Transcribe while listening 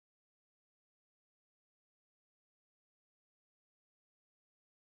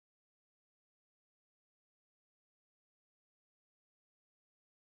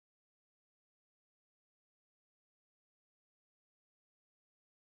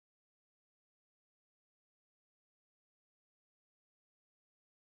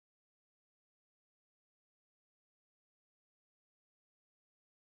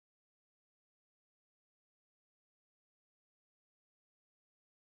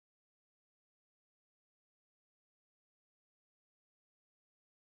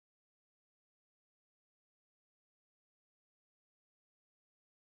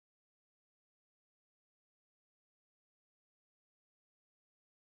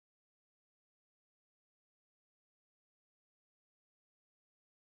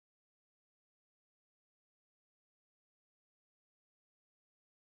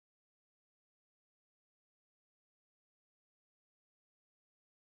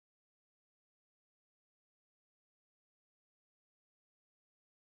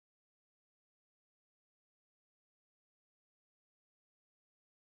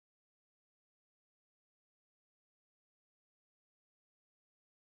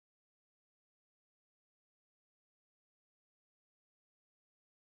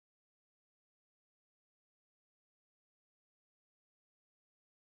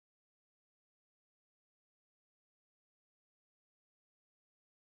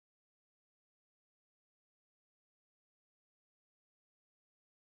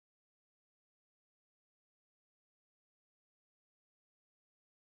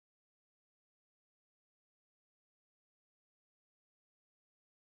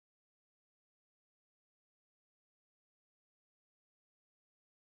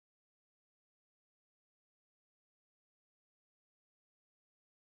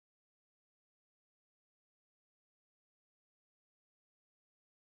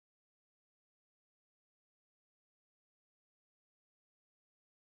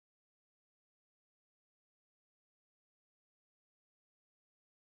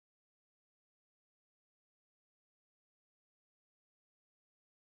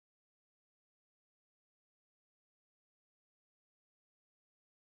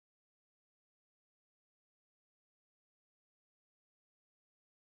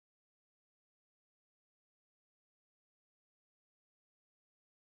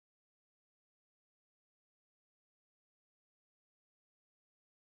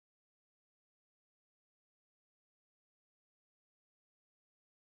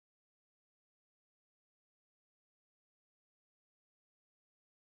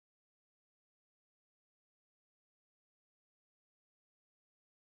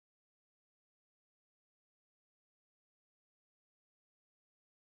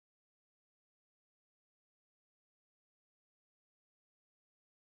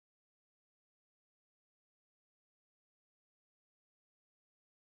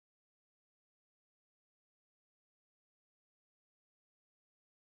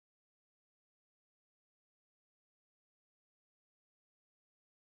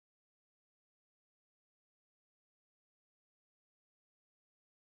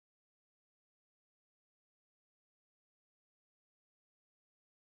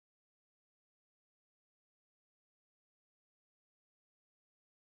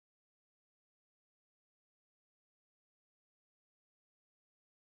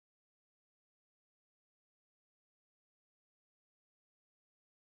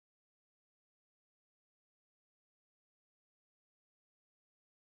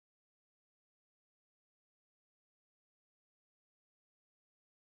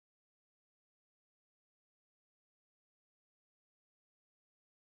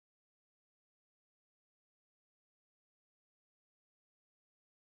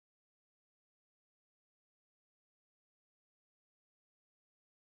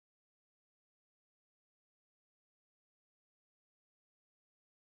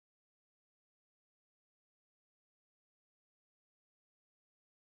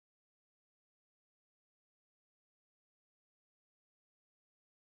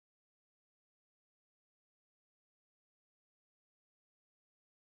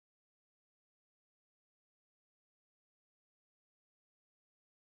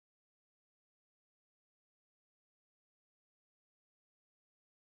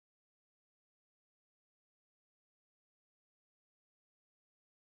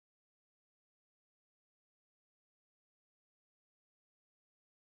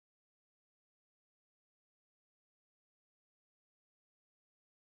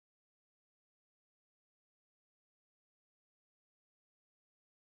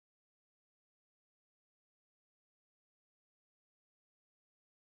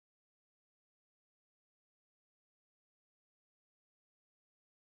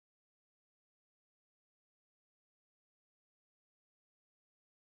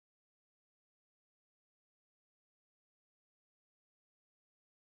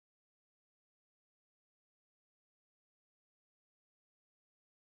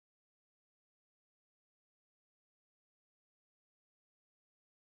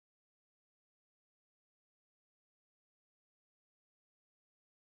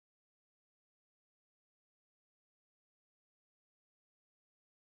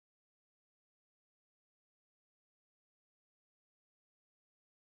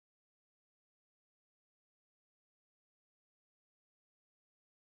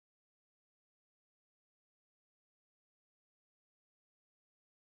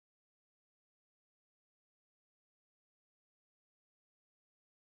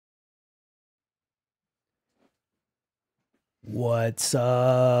What's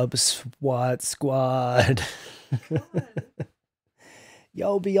up, SWAT Squad?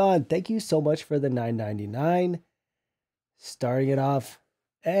 Yo, Beyond, thank you so much for the 9.99. Starting it off.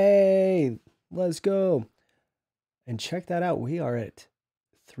 Hey, let's go. And check that out. We are at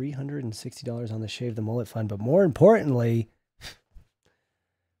 $360 on the Shave the Mullet Fund. But more importantly,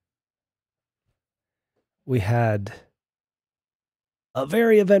 we had a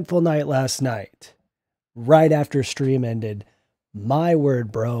very eventful night last night. Right after stream ended. My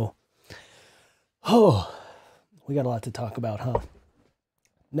word, bro. Oh, we got a lot to talk about, huh?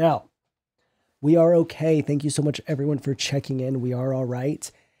 Now, we are okay. Thank you so much, everyone, for checking in. We are all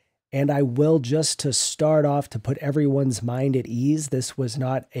right. And I will, just to start off, to put everyone's mind at ease, this was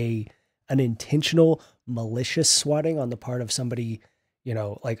not an intentional, malicious swatting on the part of somebody, you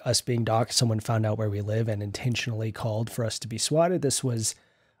know, like us being doxxed. Someone found out where we live and intentionally called for us to be swatted. This was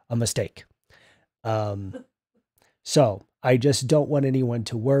a mistake. So I just don't want anyone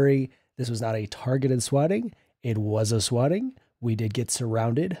to worry. This was not a targeted swatting. It was a swatting. We did get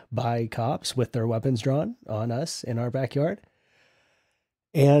surrounded by cops with their weapons drawn on us in our backyard.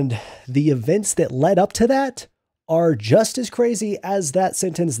 And the events that led up to that are just as crazy as that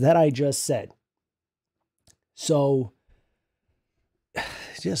sentence that I just said. So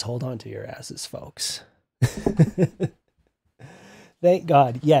just hold on to your asses, folks. Thank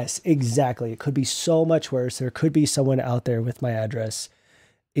God. Yes, exactly. It could be so much worse. There could be someone out there with my address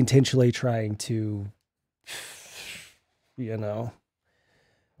intentionally trying to, you know,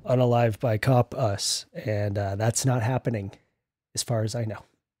 unalive by cop us. And that's not happening as far as I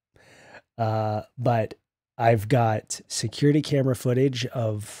know. But I've got security camera footage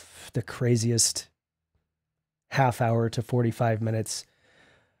of the craziest half hour to 45 minutes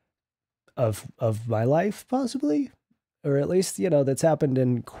of my life, possibly. Or at least, you know, that's happened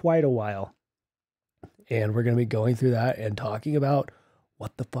in quite a while. And we're going to be going through that and talking about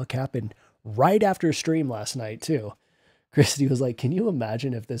what the fuck happened right after stream last night, too. Christy was like, can you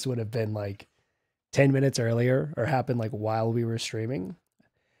imagine if this would have been like 10 minutes earlier or happened like while we were streaming?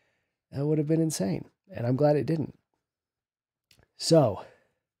 That would have been insane. And I'm glad it didn't. So,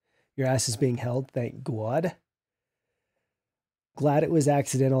 your ass is being held, thank God. Glad it was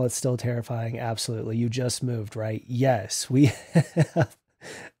accidental. It's still terrifying. Absolutely. You just moved, right? Yes, we have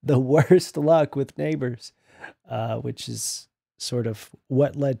the worst luck with neighbors, which is sort of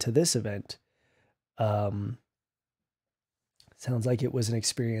what led to this event. Sounds like it was an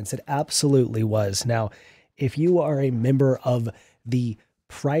experience. It absolutely was. Now, if you are a member of the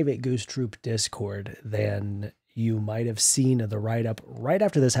private Goose Troop Discord, then you might have seen the write-up right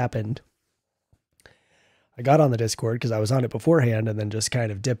after this happened. I got on the Discord because I was on it beforehand and then just kind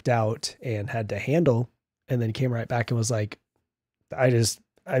of dipped out and had to handle, and then came right back and was like, I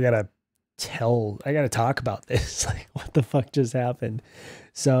gotta talk about this. Like, what the fuck just happened?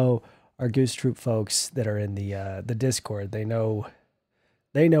 So our Goose Troop folks that are in the Discord, they know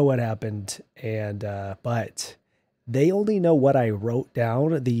what happened. And, but they only know what I wrote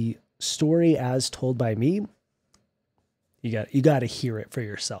down. The story as told by me, you got to hear it for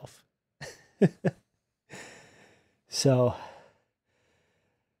yourself. So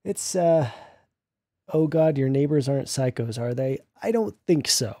it's, oh God, your neighbors aren't psychos, are they? I don't think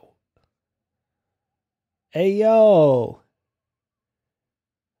so. Hey, yo.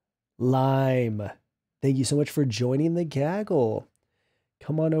 Lime. Thank you so much for joining the gaggle.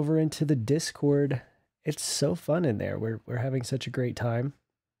 Come on over into the Discord. It's so fun in there. We're having such a great time.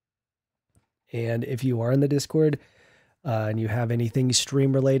 And if you are in the Discord, and you have anything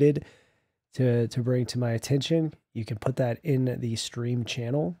stream related to bring to my attention, you can put that in the stream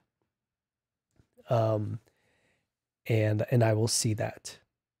channel. And I will see that.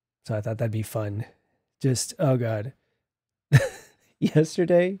 So I thought that'd be fun. Just, oh God.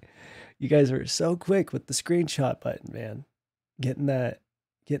 Yesterday, you guys were so quick with the screenshot button, man. Getting that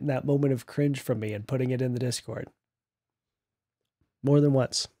moment of cringe from me and putting it in the Discord. More than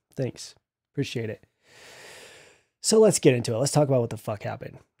once. Thanks. Appreciate it. So let's get into it. Let's talk about what the fuck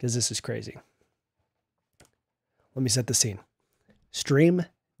happened, because this is crazy. Let me set the scene. Stream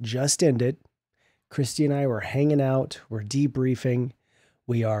just ended. Christy and I were hanging out. We're debriefing.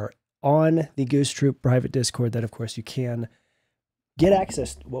 We are on the Goose Troop private Discord that, of course, you can get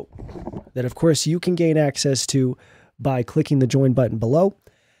access. Whoa. That, of course, you can gain access to by clicking the join button below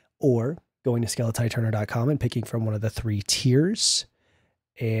or going to skeletiturner.com and picking from one of the 3 tiers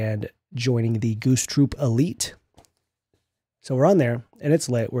and joining the Goose Troop Elite. So we're on there and it's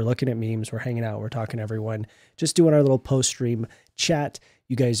lit. We're looking at memes. We're hanging out. We're talking to everyone. Just doing our little post-stream chat.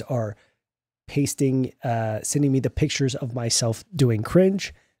 You guys are pasting, sending me the pictures of myself doing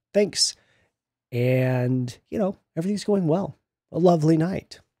cringe. Thanks. And, you know, everything's going well. a lovely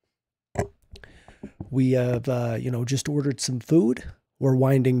night. We have, just ordered some food. We're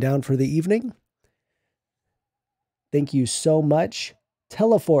winding down for the evening. Thank you so much,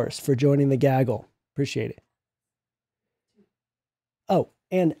 Teleforce, for joining the gaggle. Appreciate it. Oh,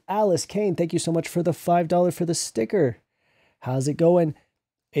 and Alice Kane, thank you so much for the $5 for the sticker. How's it going?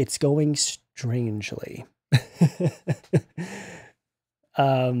 It's going strangely.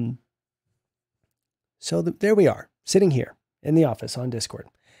 There we are, sitting here in the office on Discord,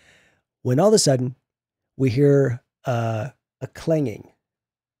 when all of a sudden we hear a clanging.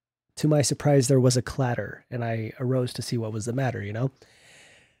 To my surprise, there was a clatter, and I arose to see what was the matter,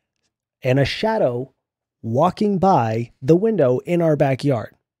 and a shadow walking by the window in our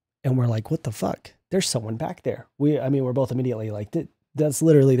backyard. And we're like, what the fuck? There's someone back there. We're both immediately like, that's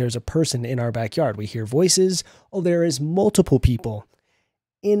literally, there's a person in our backyard. We hear voices. Oh, there is multiple people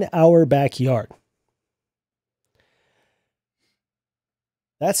in our backyard.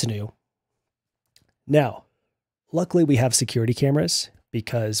 That's new. Now, luckily we have security cameras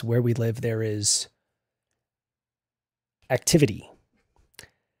because where we live, there is activity.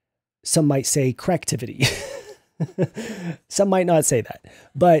 Some might say cracktivity. Some might not say that,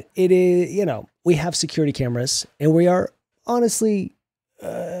 but it is, we have security cameras and we are honestly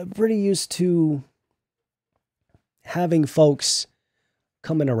pretty used to having folks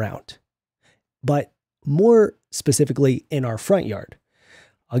coming around, but more specifically in our front yard.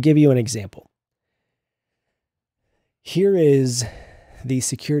 I'll give you an example. Here is the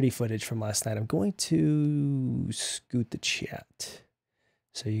security footage from last night. I'm going to scoot the chat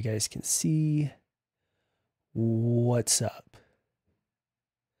so you guys can see what's up.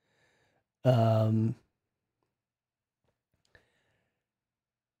 So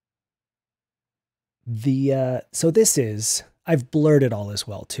this is, I've blurred it all as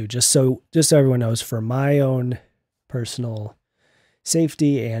well too, just so everyone knows, for my own personal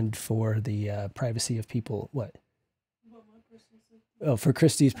safety and for the privacy of people. What? Oh, for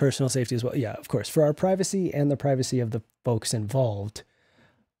Christy's personal safety as well. Yeah, of course. For our privacy and the privacy of the folks involved,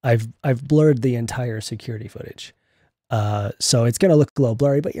 I've blurred the entire security footage. So it's going to look a little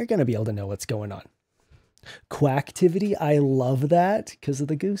blurry, but you're going to be able to know what's going on. Quacktivity, I love that because of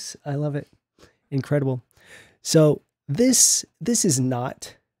the goose. I love it. Incredible. So this is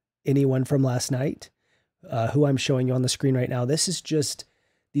not anyone from last night who I'm showing you on the screen right now. This is just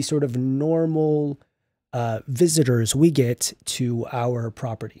the sort of normal visitors we get to our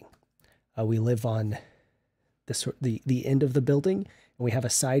property. We live on the end of the building, and we have a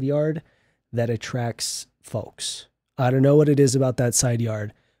side yard that attracts folks. I don't know what it is about that side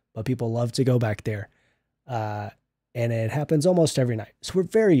yard, but people love to go back there. And it happens almost every night. So we're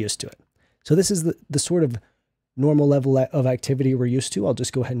very used to it. So this is the sort of normal level of activity we're used to. I'll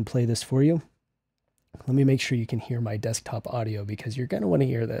just go ahead and play this for you. Let me make sure you can hear my desktop audio because you're going to want to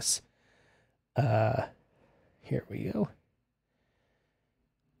hear this. Here we go.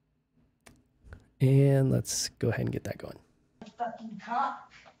 And let's go ahead and get that going. Fucking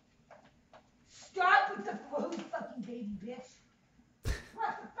cop. Stop with the fucking baby bitch. Plus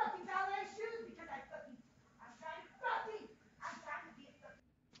the fucking ballet shoes because I'm trying to be a fucking.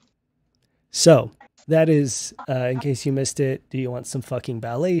 So that is, in case you missed it, do you want some fucking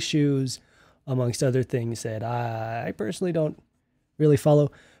ballet shoes, amongst other things that I personally don't really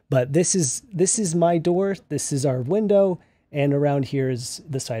follow. But this is my door, this is our window, and around here is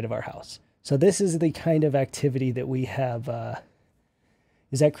the side of our house. So this is the kind of activity that we have.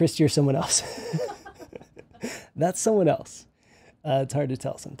 Is that Christy or someone else? That's someone else. It's hard to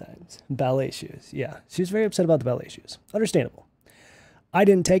tell sometimes. Ballet shoes. Yeah, she was very upset about the ballet shoes. Understandable. I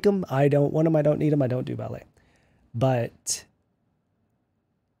didn't take them. I don't want them. I don't need them. I don't do ballet. But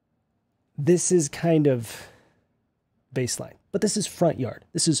this is kind of baseline. But this is front yard.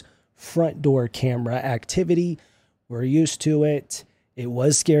 This is front door camera activity. We're used to it. It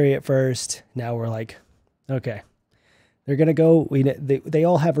was scary at first. Now we're like, okay. They're going to go. They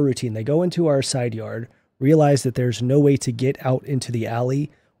all have a routine. They go into our side yard, realize that there's no way to get out into the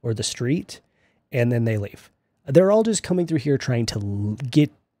alley or the street, and then they leave. They're all just coming through here trying to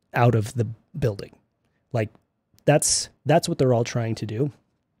get out of the building. Like, that's what they're all trying to do.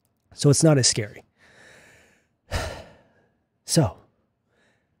 So it's not as scary. So,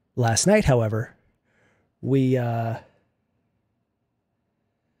 last night, however, we just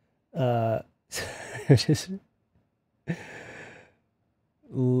I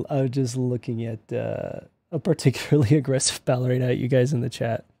was just looking at a particularly aggressive ballerina. You guys in the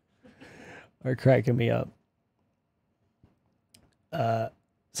chat are cracking me up.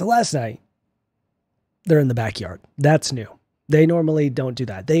 So last night, they're in the backyard. That's new. They normally don't do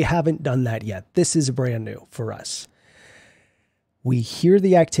that. They haven't done that yet. This is brand new for us. We hear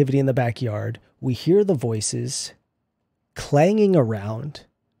the activity in the backyard. We hear the voices clanging around,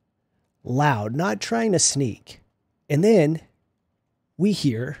 loud, not trying to sneak. And then we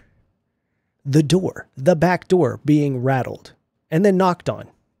hear the door, the back door being rattled and then knocked on.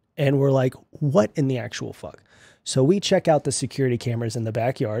 And we're like, what in the actual fuck? So we check out the security cameras in the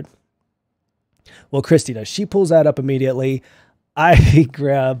backyard. Well, Christy does. She pulls that up immediately. I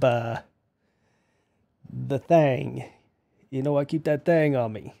grab the thing. You know what? Keep that thing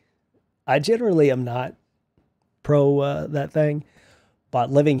on me. I generally am not pro that thing,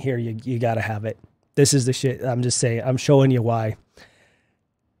 but living here, you got to have it. This is the shit. I'm just saying, I'm showing you why.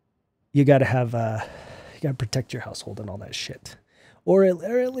 You got to have, you got to protect your household and all that shit. Or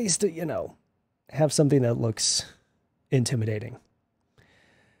at least, you know, have something that looks intimidating.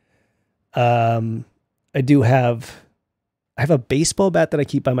 I have a baseball bat that I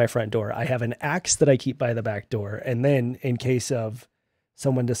keep by my front door. I have an axe that I keep by the back door. And then in case of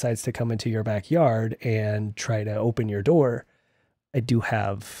someone decides to come into your backyard and try to open your door, I do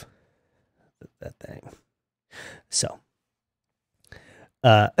have that thing. So,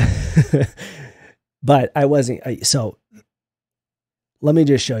 but I wasn't, so let me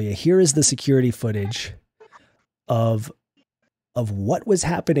just show you. Here is the security footage of what was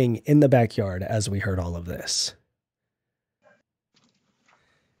happening in the backyard as we heard all of this.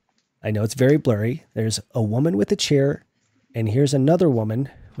 I know it's very blurry. There's a woman with a chair, and here's another woman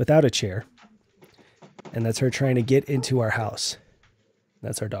without a chair. And that's her trying to get into our house.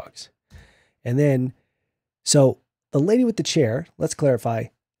 That's our dogs. And then, so the lady with the chair, let's clarify,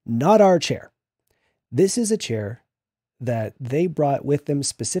 not our chair. This is a chair that they brought with them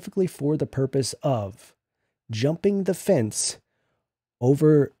specifically for the purpose of jumping the fence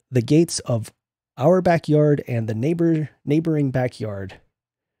over the gates of our backyard and the neighboring backyard.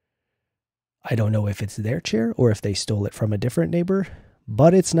 I don't know if it's their chair or if they stole it from a different neighbor,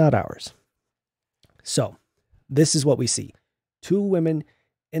 but it's not ours. So this is what we see. Two women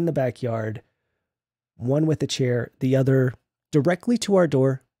in the backyard, one with a chair, the other directly to our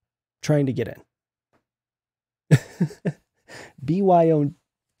door, trying to get in. BYO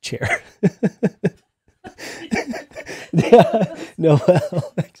chair. Yeah, no,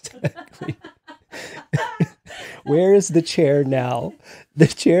 well, exactly. Where is the chair now? The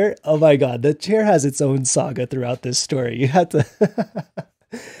chair, oh my God, the chair has its own saga throughout this story. You have to,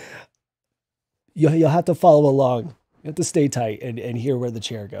 you'll have to follow along. You have to stay tight and hear where the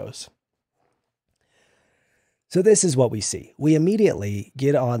chair goes. So this is what we see. We immediately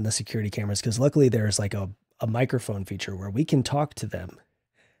get on the security cameras because luckily there's like a microphone feature where we can talk to them.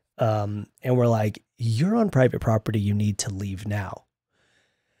 And we're like, you're on private property. You need to leave now.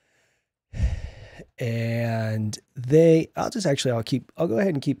 And I'll go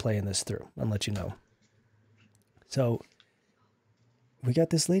ahead and keep playing this through and let you know. So we got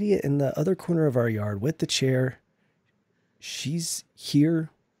this lady in the other corner of our yard with the chair. She's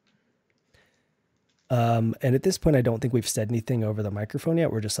here. And at this point, I don't think we've said anything over the microphone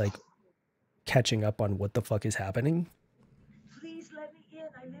yet. We're just like catching up on what the fuck is happening. Please let me in.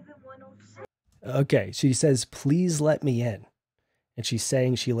 I live in 106. Okay. She says, please let me in. And she's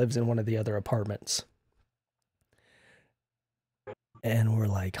saying she lives in one of the other apartments. And we're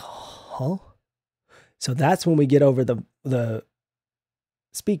like, huh? So that's when we get over the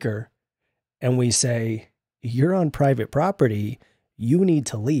speaker and we say, you're on private property. You need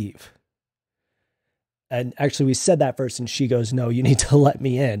to leave. And actually we said that first and she goes, no, you need to let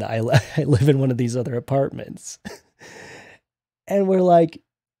me in. I live in one of these other apartments. And we're like,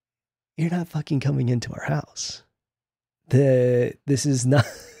 you're not fucking coming into our house. This is not,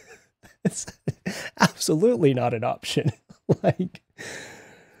 it's absolutely not an option. Like,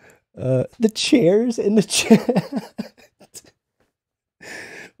 the chairs in the chat.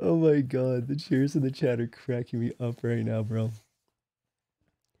 Oh my God, the chairs in the chat are cracking me up right now, bro.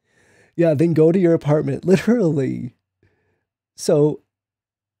 Yeah, then go to your apartment, literally. So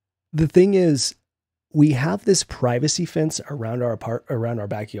the thing is, we have this privacy fence around our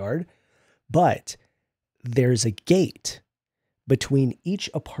backyard, but there's a gate between each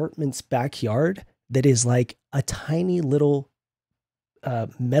apartment's backyard that is like a tiny little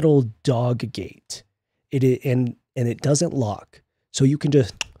metal dog gate. And it doesn't lock. So you can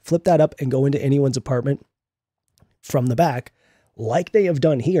just flip that up and go into anyone's apartment from the back like they have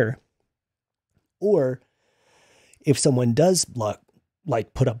done here. Or if someone does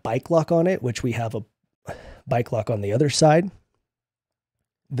put a bike lock on it, which we have a bike lock on the other side,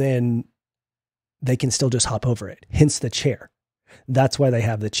 then they can still just hop over it. Hence the chair. That's why they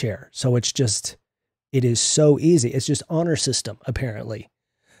have the chair. So it is so easy. It's just honor system, apparently.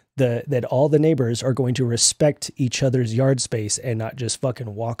 that all the neighbors are going to respect each other's yard space and not just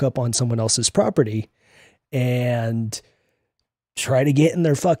fucking walk up on someone else's property and try to get in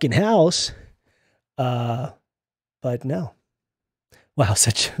their fucking house. But no. Wow,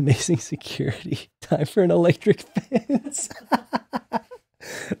 such amazing security. Time for an electric fence.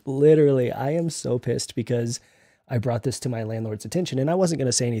 Literally, I am so pissed because I brought this to my landlord's attention and I wasn't going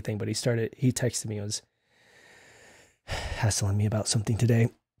to say anything, but he texted me, was hassling me about something today.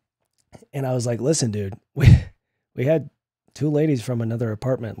 And I was like, listen, dude, we had two ladies from another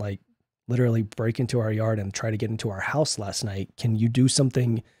apartment, like literally break into our yard and try to get into our house last night. Can you do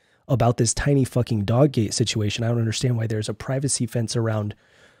something about this tiny fucking dog gate situation? I don't understand why there's a privacy fence around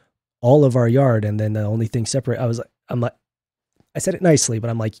all of our yard. And then the only thing separate, I said it nicely, but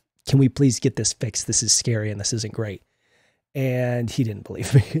I'm like, can we please get this fixed? This is scary and this isn't great. And he didn't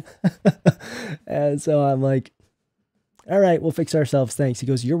believe me. And so I'm like, all right, we'll fix ourselves. Thanks. He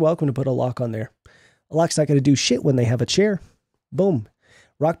goes, you're welcome to put a lock on there. A lock's not going to do shit when they have a chair. Boom.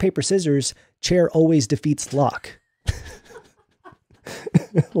 Rock, paper, scissors. Chair always defeats lock.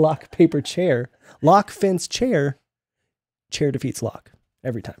 Lock, paper, chair. Lock, fence, chair. Chair defeats lock.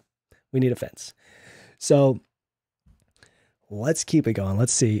 Every time. We need a fence. So let's keep it going.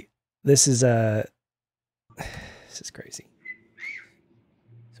 Let's see. This is crazy.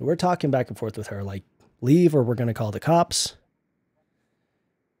 So we're talking back and forth with her, like, leave or we're going to call the cops.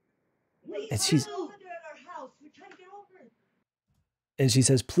 And she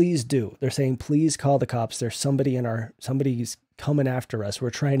says, please do. They're saying, please call the cops. There's somebody's coming after us. We're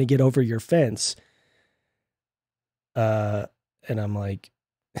trying to get over your fence. And I'm like,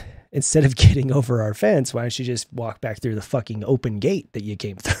 instead of getting over our fence, why don't you just walk back through the fucking open gate that you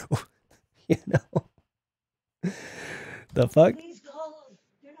came through? You know? The fuck?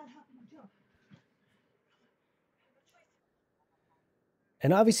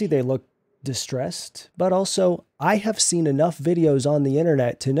 And obviously they look distressed, but also I have seen enough videos on the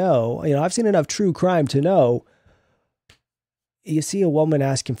internet to know, I've seen enough true crime to know you see a woman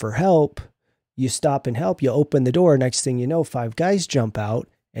asking for help, you stop and help, you open the door, next thing you know, 5 guys jump out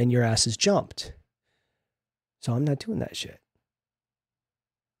and your ass is jumped. So I'm not doing that shit.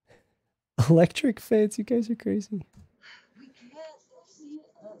 Electric fence, you guys are crazy. We can't see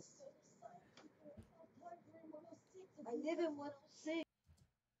us. I live in 106.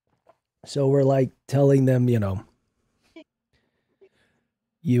 So we're like telling them, you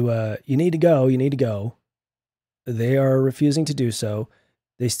need to go. They are refusing to do so.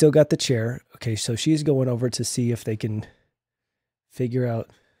 They still got the chair. Okay, so she's going over to see if they can figure out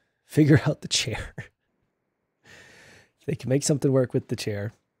the chair. If they can make something work with the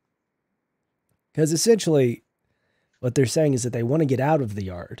chair. Because essentially what they're saying is that they want to get out of the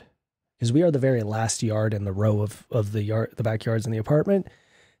yard. Because we are the very last yard in the row of the yard, the backyards in the apartment.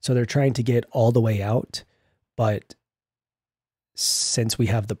 So they're trying to get all the way out. But since we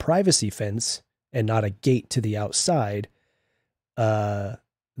have the privacy fence and not a gate to the outside,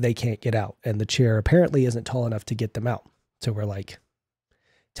 they can't get out. And the chair apparently isn't tall enough to get them out. So we're like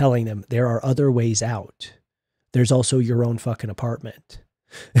telling them there are other ways out. There's also your own fucking apartment.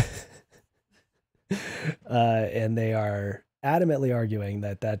 And they are adamantly arguing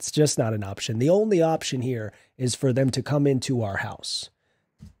that that's just not an option. The only option here is for them to come into our house.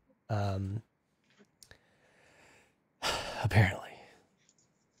 Apparently.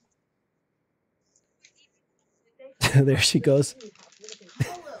 There she goes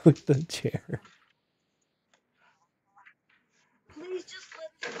with the chair. Please just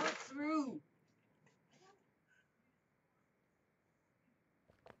let me go through.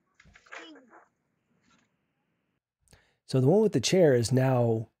 So the one with the chair is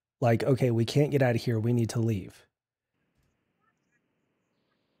now like, okay, we can't get out of here. We need to leave.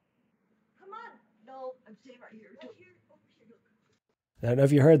 Come on. No, I'm staying right here. I don't know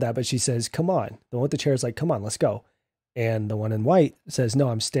if you heard that, but she says, come on. The one with the chair is like, come on, let's go. And the one in white says, no,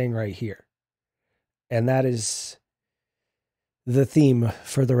 I'm staying right here. And that is the theme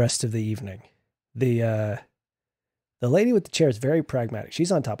for the rest of the evening. The lady with the chair is very pragmatic.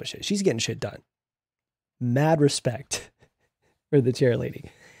 She's on top of shit. She's getting shit done. Mad respect for the chair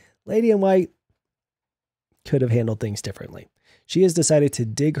lady. Lady in white could have handled things differently. She has decided to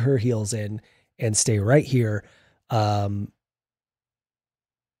dig her heels in and stay right here,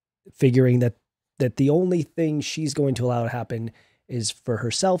 figuring that the only thing she's going to allow to happen is for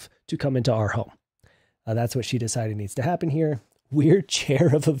herself to come into our home. That's what she decided needs to happen here. Weird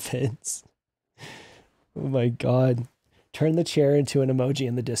chair of events. Oh my God. Turn the chair into an emoji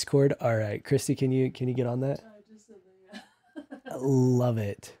in the Discord. All right, Christy, can you get on that? Love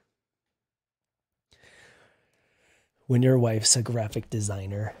it. When your wife's a graphic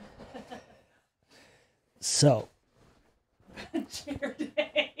designer. So, Chair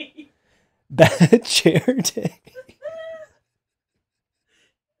day. bad chair day.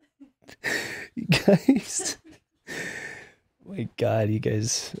 You guys. My God, you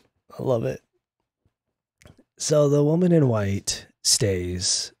guys. I love it. So the woman in white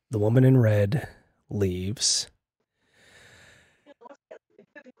stays. The woman in red leaves.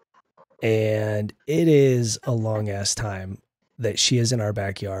 And it is a long ass time that she is in our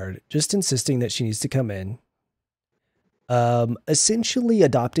backyard, just insisting that she needs to come in. Essentially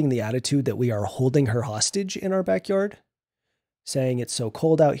adopting the attitude that we are holding her hostage in our backyard, saying it's so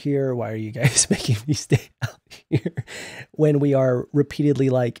cold out here. Why are you guys making me stay out here? When we are repeatedly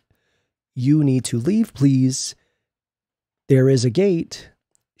like, you need to leave, please. There is a gate.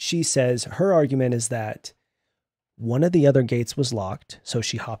 She says her argument is that one of the other gates was locked, so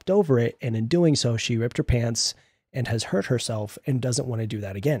she hopped over it, and in doing so, she ripped her pants and has hurt herself and doesn't want to do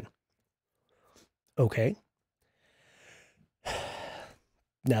that again. Okay.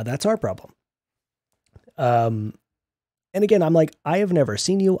 Now that's our problem. And again, I'm like, I have never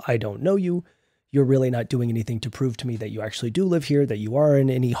seen you. I don't know you. You're really not doing anything to prove to me that you actually do live here, that you are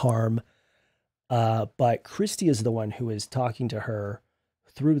in any harm. But Christy is the one who is talking to her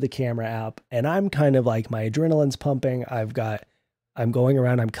through the camera app. And I'm kind of like, my adrenaline's pumping. I'm going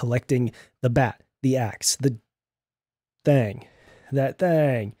around, I'm collecting the bat, the axe, that thing,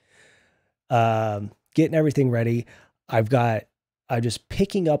 getting everything ready. I'm just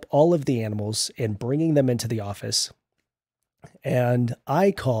picking up all of the animals and bringing them into the office. And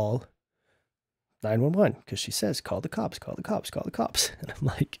I call 911 because she says, call the cops, call the cops, call the cops. And I'm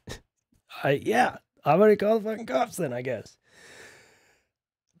like, yeah, I'm going to call the fucking cops then, I guess.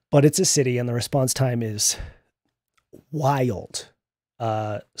 But it's a city and the response time is wild.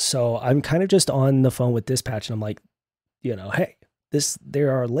 So I'm kind of just on the phone with dispatch and I'm like, hey,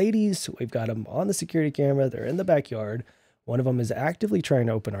 there are ladies. We've got them on the security camera. They're in the backyard. One of them is actively trying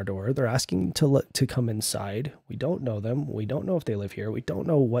to open our door. They're asking to come inside. We don't know them. We don't know if they live here. We don't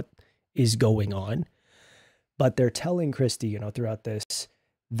know what is going on. But they're telling Christy, throughout this,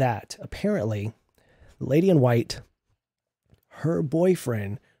 that apparently the lady in white, her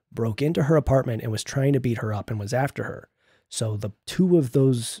boyfriend broke into her apartment and was trying to beat her up and was after her. So the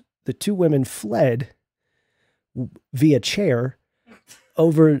two women fled via chair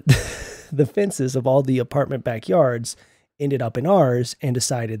over the fences of all the apartment backyards, ended up in ours, and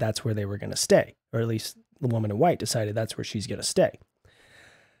decided that's where they were going to stay. Or at least the woman in white decided that's where she's going to stay.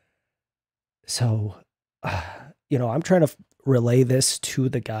 So, I'm trying to relay this to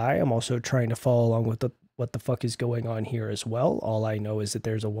the guy. I'm also trying to follow along with what the fuck is going on here as well. All I know is that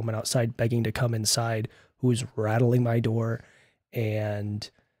there's a woman outside begging to come inside who's rattling my door, and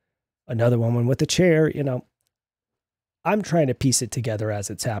another woman with a chair. I'm trying to piece it together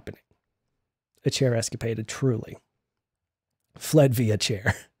as it's happening. A chair escapade, truly. Fled via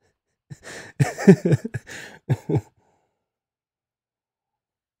chair.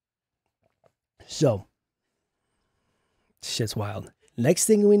 So, shit's wild. Next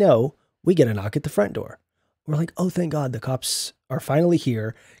thing we know, we get a knock at the front door. We're like, oh, thank God the cops are finally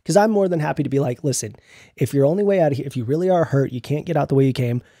here. Because I'm more than happy to be like, listen, if your only way out of here, if you really are hurt, you can't get out the way you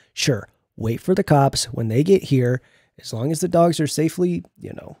came, sure, wait for the cops. When they get here, as long as the dogs are safely,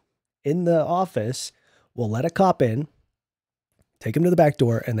 in the office, we'll let a cop in, take them to the back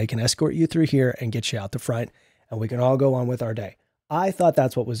door, and they can escort you through here and get you out the front, and we can all go on with our day. I thought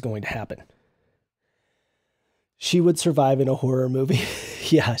that's what was going to happen. She would survive in a horror movie.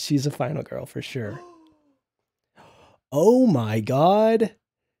 Yeah, she's a final girl for sure. Oh my God.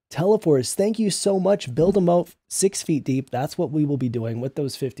 Teleforce, thank you so much. Build them out 6 feet deep. That's what we will be doing with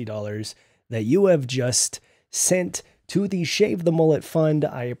those $50 that you have just sent to the Shave the Mullet Fund.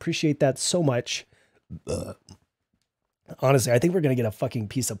 I appreciate that so much. Honestly, I think we're going to get a fucking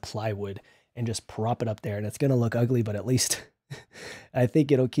piece of plywood and just prop it up there, and it's going to look ugly, but at least I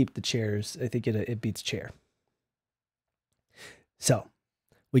think it'll keep the chairs. I think it beats chair. So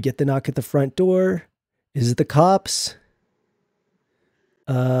we get the knock at the front door. Is it the cops?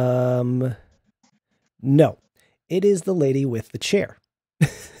 No, it is the lady with the chair.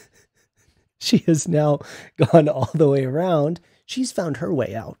 She has now gone all the way around. She's found her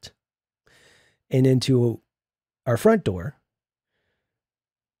way out and into our front door.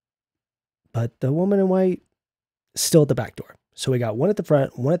 But the woman in white is still at the back door. So we got one at the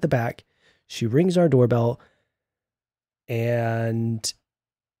front, one at the back. She rings our doorbell. And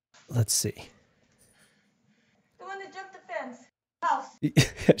let's see. The one that jumped the fence. House.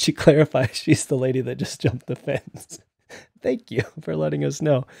 She clarifies she's the lady that just jumped the fence. Thank you for letting us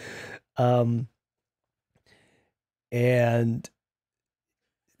know. And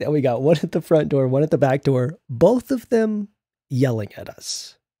Then we got one at the front door, one at the back door, both of them yelling at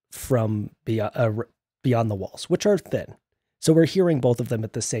us from beyond the walls, which are thin. So we're hearing both of them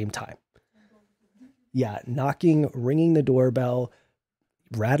at the same time. Yeah, knocking, ringing the doorbell,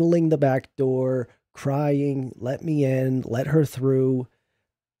 rattling the back door, crying, let me in, let her through.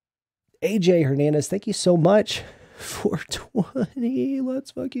 AJ Hernandez, thank you so much for 20.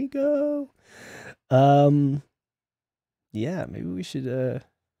 Let's fucking go. Yeah, maybe we should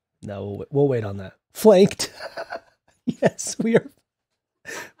no, we'll wait on that. Flanked. Yes, we are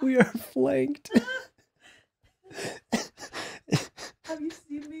flanked. Have you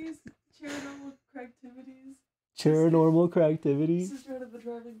seen these paranormal activities? Paranormal activity. Sister out of the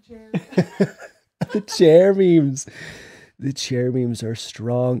driving chair. The chair memes. The chair memes are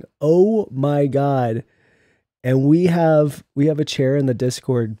strong. Oh my god. And we have a chair in the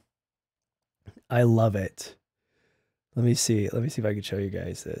Discord. I love it. Let me see if I can show you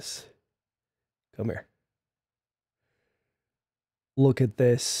guys this. Come here. Look at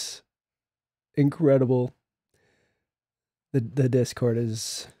this. Incredible. The Discord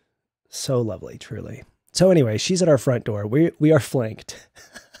is so lovely, truly. So anyway, she's at our front door. We are flanked.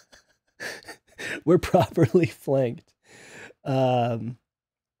 We're properly flanked. And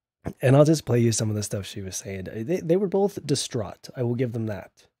I'll just play you some of the stuff she was saying. They were both distraught. I will give them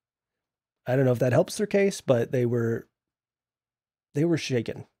that. I don't know if that helps their case, but they were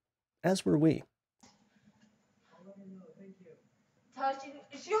shaken, as were we.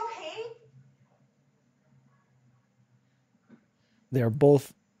 Is she okay? They're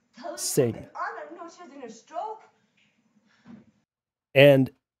both saying. No, she was in a stroke. And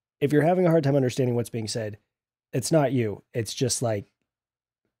if you're having a hard time understanding what's being said, it's not you. It's just like,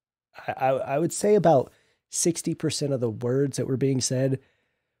 I would say about 60% of the words that were being said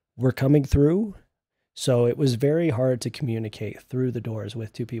were coming through. So it was very hard to communicate through the doors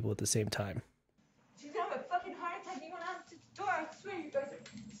with two people at the same time. She's gonna have a fucking heart attack. You went out to the door. I swear you guys are the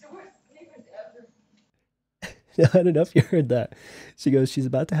worst neighbors ever. I don't know if you heard that. She goes, she's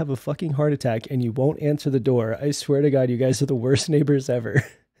about to have a fucking heart attack and you won't answer the door. I swear to God, you guys are the worst neighbors ever.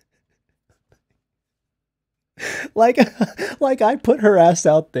 Like I put her ass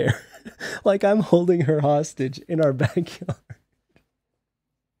out there. Like I'm holding her hostage in our backyard.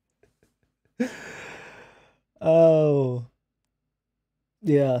 Oh.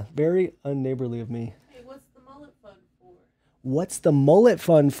 Yeah, very unneighborly of me. Hey, what's the mullet fun for? What's the mullet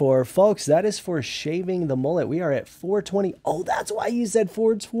fun for? Folks, that is for shaving the mullet. We are at 420. Oh, that's why you said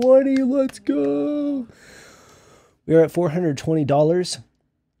 420. Let's go. We are at $420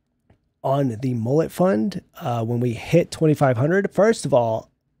 on the mullet fund. When we hit 2,500, first of all,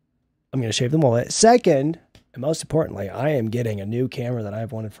 I'm going to shave the mullet. Second, and most importantly, I am getting a new camera that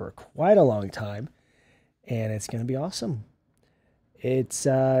I've wanted for quite a long time, and it's going to be awesome. It's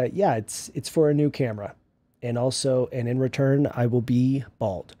it's for a new camera, and in return, I will be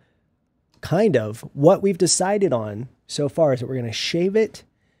bald. Kind of what we've decided on so far is that we're going to shave it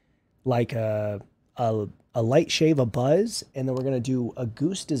like a light shave, a buzz, and then we're going to do a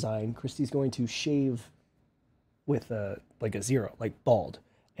goose design. Christy's going to shave with like a zero, like bald.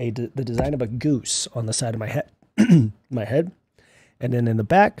 The design of a goose on the side of my head, and then in the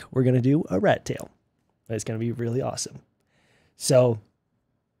back we're gonna do a rat tail. It's gonna be really awesome. So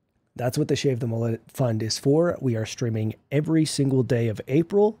that's what the Shave the Mullet Fund is for. We are streaming every single day of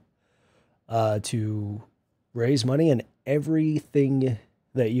April to raise money, and everything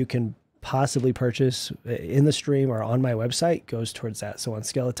that you can possibly purchase in the stream or on my website goes towards that. So on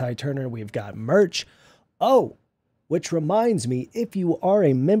Skeletai Turner, we've got merch. Oh, which reminds me, if you are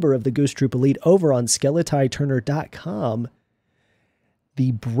a member of the Goose Troop Elite over on SkeletiTurner.com,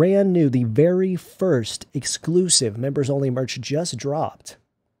 the brand new, the very first exclusive members-only merch just dropped.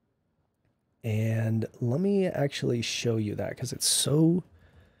 And let me actually show you that because it's so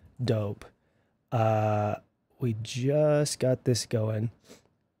dope. We just got this going.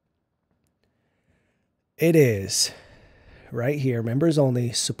 It is right here, members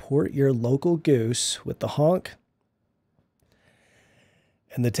only. Support your local goose with the honk.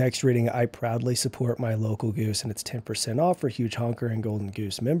 And the text reading, I proudly support my local goose, and it's 10% off for Huge Honker and Golden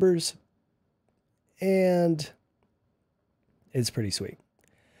Goose members. And it's pretty sweet.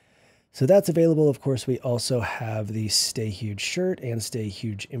 So that's available. Of course, we also have the Stay Huge shirt and Stay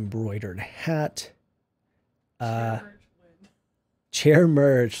Huge embroidered hat. Chair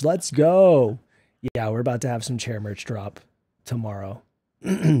merch. Let's go. Yeah, we're about to have some chair merch drop tomorrow.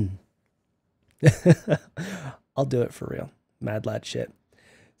 I'll do it for real. Mad lad shit.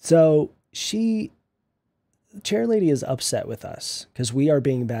 So Chair Lady is upset with us because we are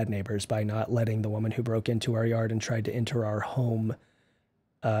being bad neighbors by not letting the woman who broke into our yard and tried to enter our home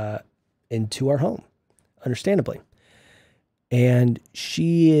into our home, understandably. And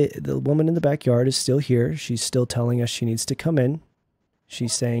the woman in the backyard is still here. She's still telling us she needs to come in.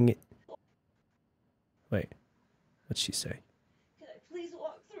 She's saying, wait, what'd she say? Can I please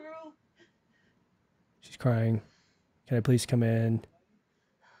walk through? She's crying. Can I please come in?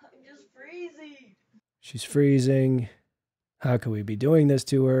 I'm just freezing. She's freezing. How could we be doing this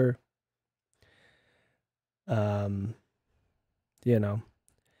to her? You know,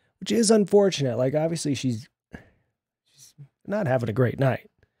 which is unfortunate. Like, obviously she's not having a great night,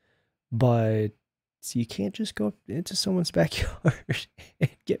 but you can't just go into someone's backyard and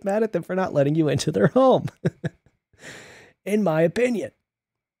get mad at them for not letting you into their home. In my opinion.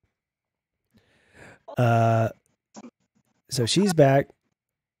 So she's back.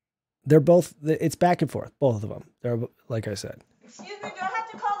 They're both, it's back and forth, both of them. They're, like I said. Excuse me, do I have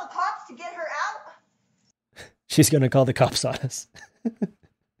to call the cops to get her out? She's going to call the cops on us.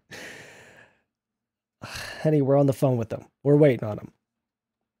 Honey, we're on the phone with them. We're waiting on them.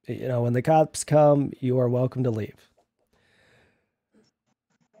 You know, when the cops come, you are welcome to leave.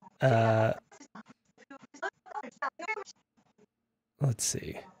 Let's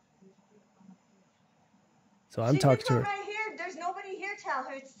see. So I'm talking to her. Right here. There's nobody here. Tell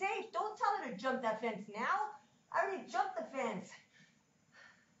her it's safe. Don't tell her to jump that fence now. I already jumped the fence.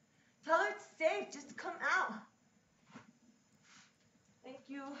 Tell her it's safe. Just come out. Thank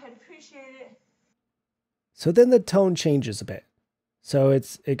you. I appreciate it. So then the tone changes a bit. So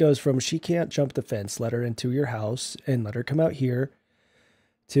it goes from she can't jump the fence, let her into your house and let her come out here,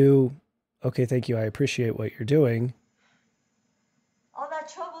 to, okay, thank you, I appreciate what you're doing. All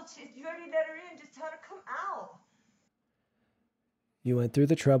that trouble, you already let her in. Just tell her to come out. You went through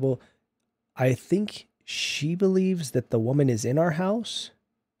the trouble. I think she believes that the woman is in our house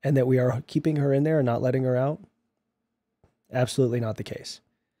and that we are keeping her in there and not letting her out. Absolutely not the case.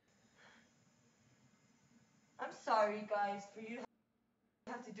 I'm sorry, guys, for you to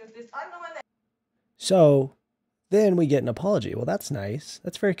have to do this. I'm the one that... So then we get an apology. Well, that's nice.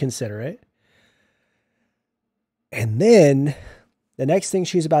 That's very considerate. And then the next thing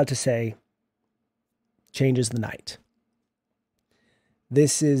she's about to say changes the night.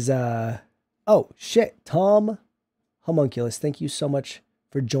 This is, oh, shit. Tom Homunculus, thank you so much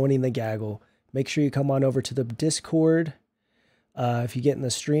for joining the gaggle. Make sure you come on over to the Discord. If you get in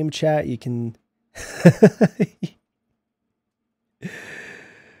the stream chat, you can...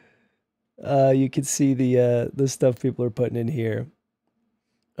 you can see the stuff people are putting in here.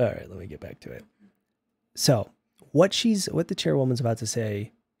 All right, let me get back to it. So what the chairwoman's about to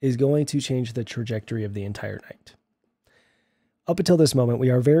say is going to change the trajectory of the entire night. Up until this moment, we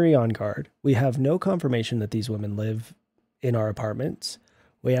are very on guard. We have no confirmation that these women live in our apartments.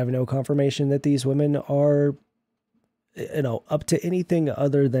 We have no confirmation that these women are, you know, up to anything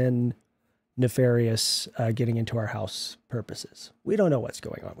other than nefarious getting into our house purposes. We don't know what's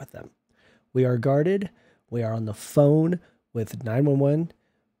going on with them. We are guarded. We are on the phone with 911.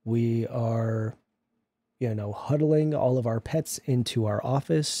 We are, you know, huddling all of our pets into our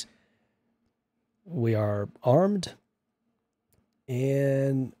office. We are armed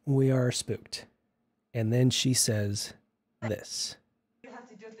and we are spooked. And then she says this. You have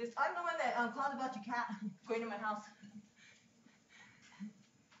to do this. I'm the one that called about your cat going to my house.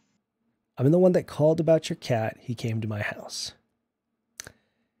 I'm the one that called about your cat. He came to my house.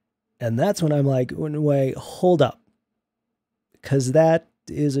 And that's when I'm like, wait, hold up. Because that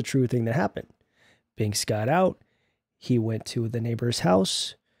is a true thing that happened. Binks got out. He went to the neighbor's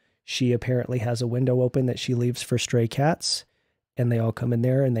house. She apparently has a window open that she leaves for stray cats. And they all come in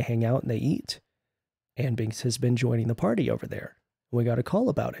there and they hang out and they eat. And Binks has been joining the party over there. We got a call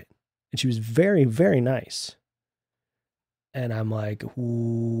about it. And she was very, very nice. And I'm like,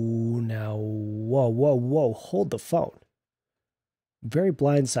 ooh, now, whoa, hold the phone. Very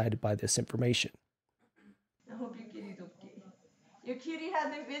blindsided by this information. I hope your kitty's okay. Your kitty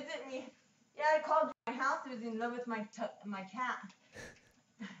had to visit me. Yeah, I called my house. It was in love with my cat.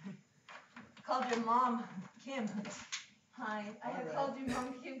 Called your mom, Kim. Hi. I had called your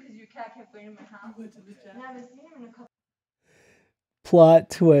mom, Kim, because your cat kept going to my house. Went to the chat. And I haven't seen him in a couple. Plot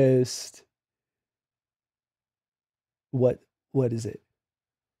twist. What is it?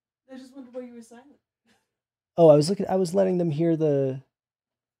 I just wondered why you were silent. Oh, I was letting them hear the...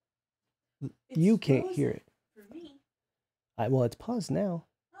 You can't frozen hear it. For me. Well, it's paused now.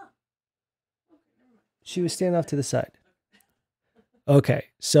 Oh. Okay, never mind. She was standing off to the side. Okay,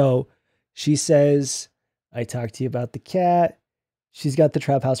 so she says, I talked to you about the cat. She's got the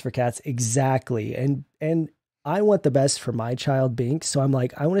trap house for cats. Exactly. And I want the best for my child, Binks. So I'm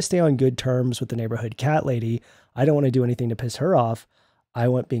like, I want to stay on good terms with the neighborhood cat lady. I don't want to do anything to piss her off. I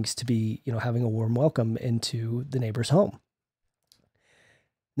want Binks to be, having a warm welcome into the neighbor's home.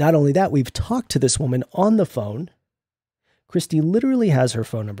 Not only that, we've talked to this woman on the phone. Christy literally has her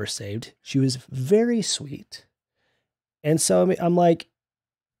phone number saved. She was very sweet. And so I'm like,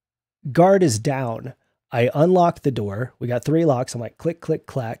 guard is down. I unlock the door. We got 3 locks. I'm like, click, click,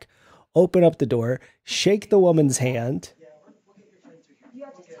 clack. Open up the door, shake the woman's hand.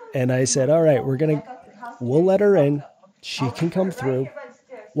 And I said, all right, we'll let her in. She can come through.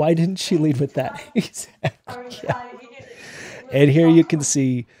 Why didn't she lead with that? Exactly. Yeah. And here you can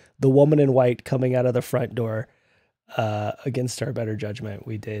see the woman in white coming out of the front door. Against our better judgment,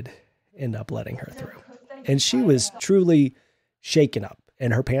 we did end up letting her through. And she was truly shaken up.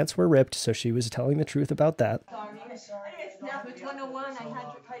 And her pants were ripped, so she was telling the truth about that.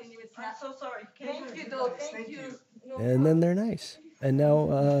 And then they're nice. And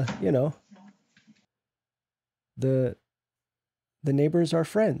now, the neighbors are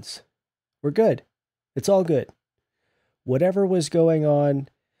friends. We're good. It's all good. Whatever was going on,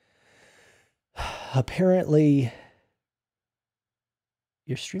 apparently,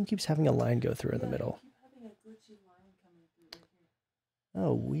 your stream keeps having a line go through in the middle.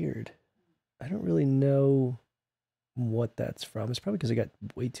 Oh, weird. I don't really know what that's from. It's probably because I got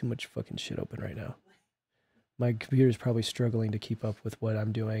way too much fucking shit open right now. My computer's probably struggling to keep up with what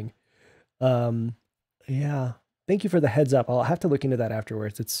I'm doing. Yeah. Thank you for the heads up. I'll have to look into that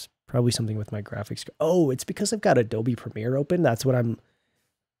afterwards. It's probably something with my graphics. Oh, it's because I've got Adobe Premiere open. That's what I'm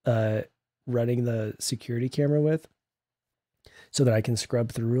running the security camera with, so that I can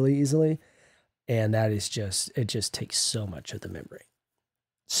scrub through really easily. And that is it just takes so much of the memory.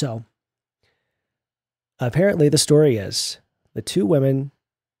 So apparently the story is the 2 women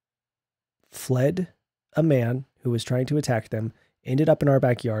fled a man who was trying to attack them, ended up in our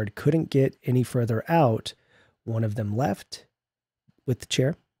backyard, couldn't get any further out. One of them left with the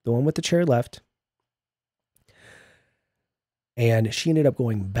chair. The one with the chair left. And she ended up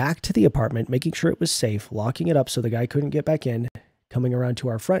going back to the apartment, making sure it was safe, locking it up so the guy couldn't get back in, coming around to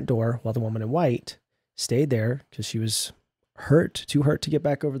our front door while the woman in white stayed there because she was too hurt to get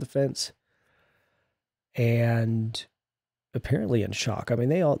back over the fence. And apparently in shock. I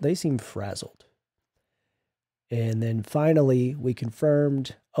mean, they seem frazzled. And then finally we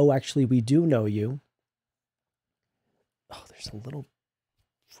confirmed, oh, actually we do know you. Oh, there's a little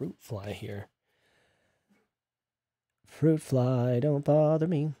fruit fly here. Fruit fly, don't bother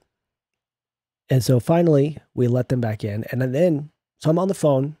me. And so finally we let them back in. And then, so I'm on the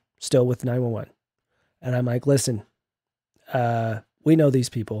phone still with 911. And I'm like, listen, we know these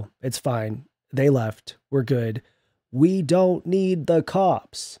people. It's fine. They left. We're good. We don't need the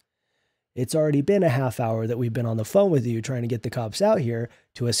cops. It's already been a half hour that we've been on the phone with you trying to get the cops out here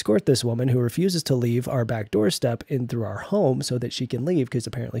to escort this woman who refuses to leave our back doorstep in through our home so that she can leave because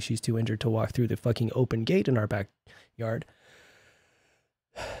apparently she's too injured to walk through the fucking open gate in our backyard.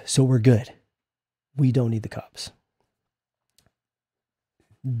 So we're good. We don't need the cops.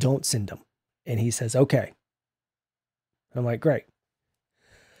 Don't send them. And he says, okay. I'm like, great.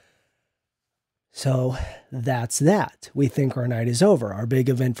 So that's that. We think our night is over. Our big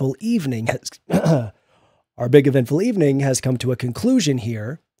eventful evening has come to a conclusion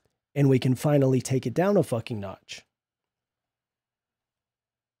here, and we can finally take it down a fucking notch.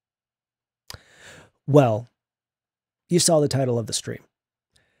 Well, you saw the title of the stream.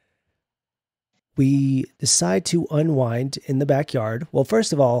 We decide to unwind in the backyard. Well,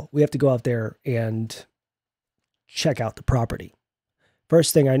 first of all, we have to go out there and check out the property.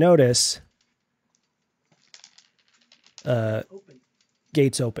 First thing I notice,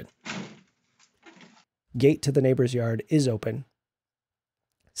 gate's open. Gate to the neighbor's yard is open.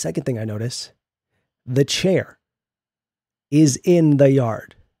 Second thing I notice, the chair is in the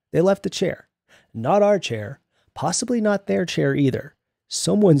yard. They left the chair. Not our chair. Possibly not their chair either.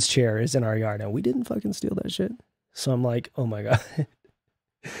 Someone's chair is in our yard. And we didn't fucking steal that shit. So I'm like, oh my God.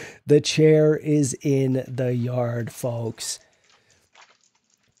 The chair is in the yard, folks.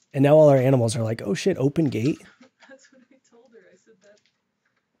 And now all our animals are like, oh shit, open gate. That's what I told her. I said that.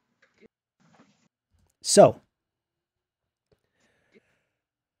 So,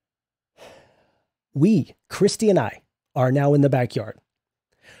 Christy and I, are now in the backyard.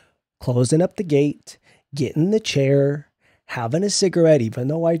 Closing up the gate, getting the chair, having a cigarette, even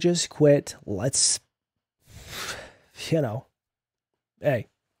though I just quit. Let's, hey,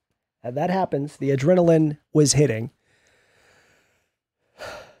 that happens. The adrenaline was hitting.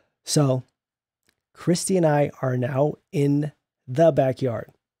 So, Christy and I are now in the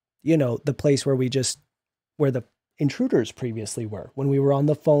backyard. You know, the place where where the intruders previously were when we were on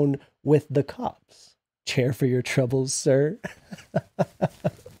the phone with the cops. Chair for your troubles, sir.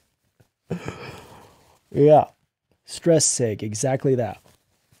 Yeah. Stress sig, exactly that.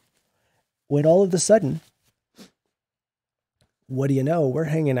 When all of a sudden, what do you know? We're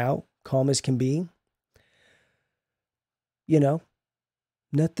hanging out, calm as can be. You know,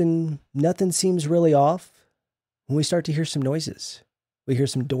 nothing seems really off when we start to hear some noises. We hear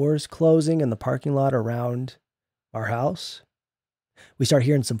some doors closing in the parking lot around our house. We start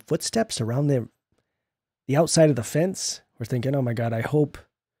hearing some footsteps around the outside of the fence. We're thinking, oh my God, I hope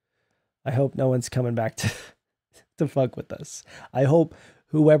no one's coming back to fuck with us. I hope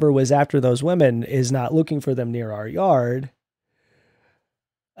whoever was after those women is not looking for them near our yard.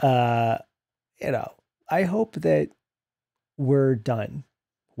 I hope that we're done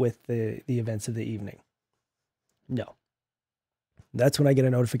with the events of the evening. No. That's when I get a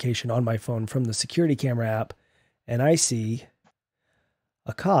notification on my phone from the security camera app, and I see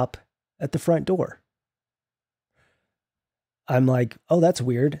a cop at the front door. I'm like, oh, that's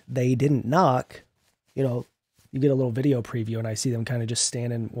weird. They didn't knock. You get a little video preview and I see them kind of just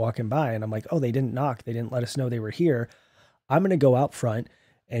standing, walking by. And I'm like, oh, they didn't knock. They didn't let us know they were here. I'm going to go out front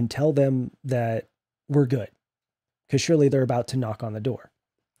and tell them that we're good. Because surely they're about to knock on the door.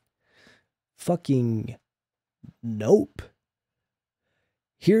 Fucking nope.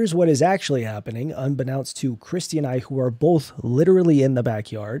 Here's what is actually happening, unbeknownst to Christy and I, who are both literally in the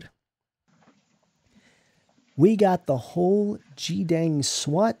backyard. We got the whole G-dang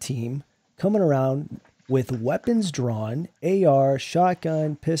SWAT team coming around with weapons drawn, AR,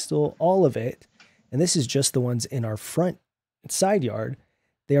 shotgun, pistol, all of it. And this is just the ones in our front side yard.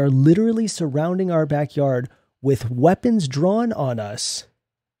 They are literally surrounding our backyard with weapons drawn on us.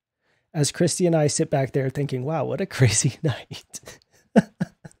 As Christy and I sit back there thinking, wow, what a crazy night.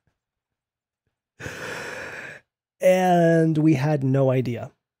 And we had no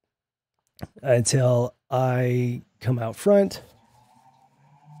idea until I come out front.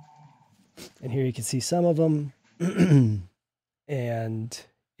 And here you can see some of them. And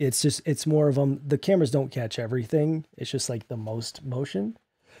it's more of them. The cameras don't catch everything. It's just like the most motion.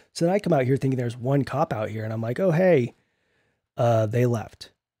 So then I come out here thinking there's one cop out here. And I'm like, oh, hey, they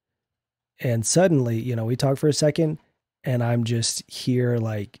left. And suddenly, we talk for a second and I'm just here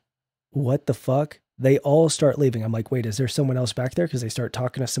like, what the fuck? They all start leaving. I'm like, wait, is there someone else back there? Because they start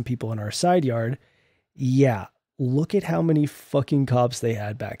talking to some people in our side yard. Yeah, look at how many fucking cops they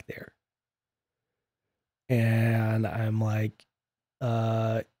had back there. And I'm like,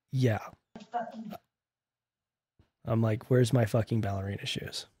 yeah. I'm like, where's my fucking ballerina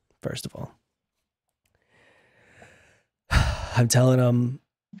shoes? First of all. I'm telling them,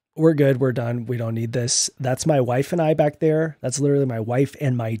 we're good. We're done. We don't need this. That's my wife and I back there. That's literally my wife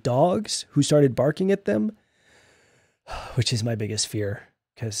and my dogs who started barking at them, which is my biggest fear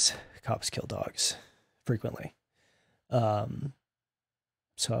because cops kill dogs frequently. So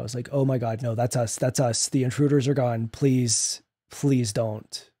I was like, oh my God, no, that's us. That's us. The intruders are gone. Please, please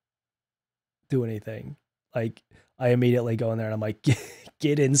don't do anything. Like I immediately go in there and I'm like,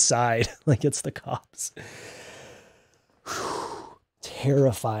 get inside. Like it's the cops.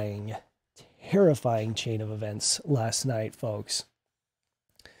 Terrifying chain of events last night, folks.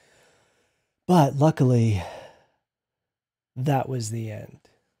 But luckily, that was the end.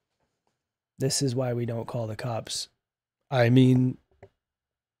 This is why we don't call the cops. I mean,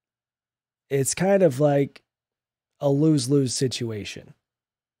 it's kind of like a lose-lose situation.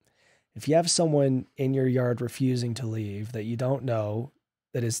 If you have someone in your yard refusing to leave that you don't know,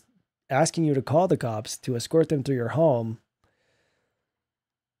 that is asking you to call the cops to escort them through your home,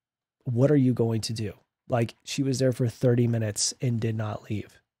 what are you going to do? Like, she was there for 30 minutes and did not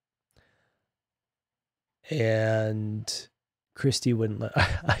leave. And Christy wouldn't let,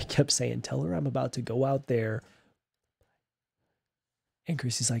 I kept saying, tell her I'm about to go out there. And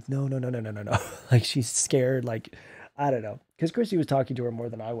Christy's like, no. Like, she's scared. Like, I don't know. Because Christy was talking to her more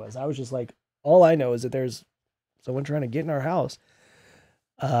than I was. I was just like, all I know is that there's someone trying to get in our house.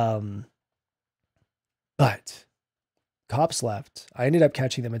 But cops left. I ended up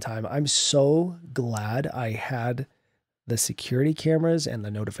catching them in time. I'm so glad I had the security cameras and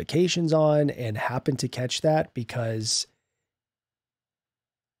the notifications on and happened to catch that, because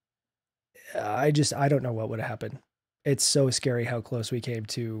I don't know what would have happened. It's so scary how close we came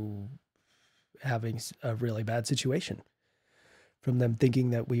to having a really bad situation from them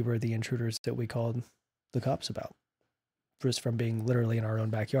thinking that we were the intruders that we called the cops about, just from being literally in our own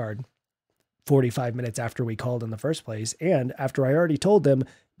backyard 45 minutes after we called in the first place. And after I already told them,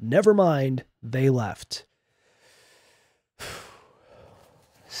 never mind, they left.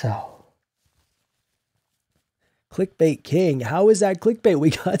 So, clickbait king. How is that clickbait?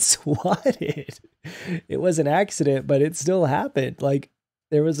 We got swatted. It was an accident, but it still happened. Like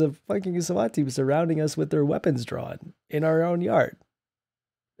there was a fucking SWAT team surrounding us with their weapons drawn in our own yard.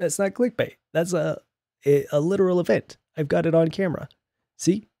 That's not clickbait. That's a literal event. I've got it on camera.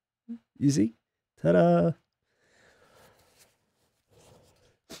 See? You see? Ta-da.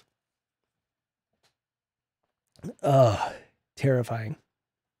 Terrifying.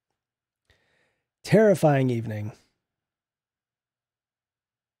 Terrifying evening.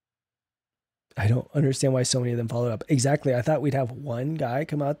 I don't understand why so many of them followed up. Exactly. I thought we'd have one guy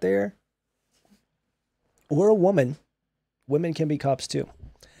come out there. Or a woman. Women can be cops too.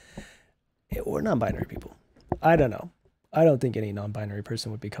 Or non-binary people. I don't know. I don't think any non-binary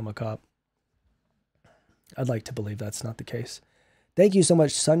person would become a cop. I'd like to believe that's not the case. Thank you so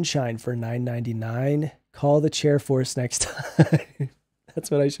much, Sunshine, for $9.99. Call the chair force next time.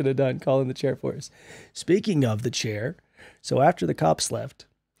 That's what I should have done, calling the chair force. Speaking of the chair, so after the cops left,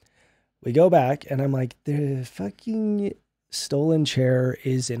 we go back, and I'm like, the fucking stolen chair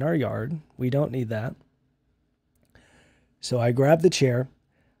is in our yard. We don't need that. So I grab the chair,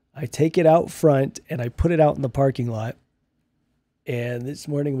 I take it out front, and I put it out in the parking lot. And this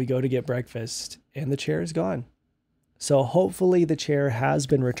morning we go to get breakfast, and the chair is gone. So hopefully the chair has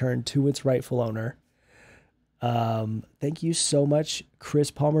been returned to its rightful owner. Thank you so much,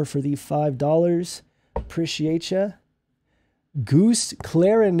 Chris Palmer, for the $5. Appreciate you. Goose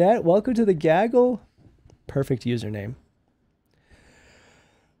Clarinet, welcome to the Gaggle. Perfect username.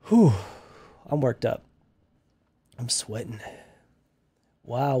 Whew, I'm worked up. I'm sweating.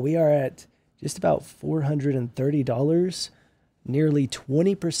 Wow, we are at just about $430. Nearly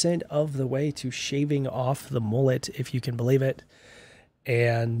 20% of the way to shaving off the mullet, if you can believe it.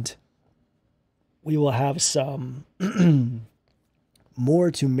 And we will have some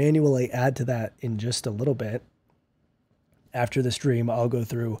more to manually add to that in just a little bit. After the stream, I'll go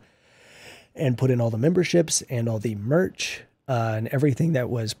through and put in all the memberships and all the merch and everything that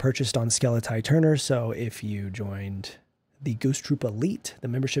was purchased on Skeletai Turner. So if you joined the Goose Troop Elite, the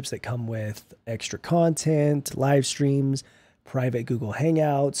memberships that come with extra content, live streams, private Google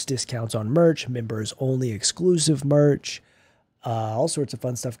Hangouts, discounts on merch, members only exclusive merch, all sorts of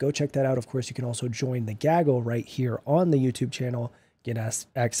fun stuff. Go check that out. Of course, you can also join the Gaggle right here on the YouTube channel, get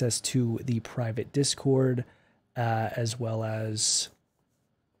access to the private Discord, as well as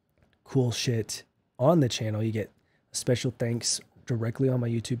cool shit on the channel. You get special thanks directly on my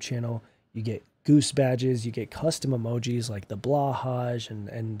YouTube channel. You get goose badges. You get custom emojis like the Blahaj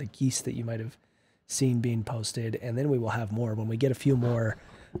and the geese that you might have seen being posted. And then we will have more. When we get a few more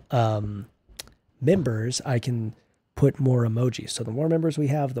members, I can put more emojis. So the more members we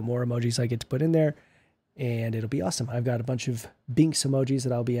have, the more emojis I get to put in there. And it'll be awesome. I've got a bunch of Binks emojis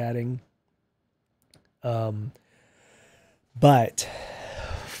that I'll be adding. But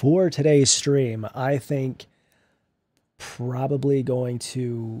for today's stream, I think probably going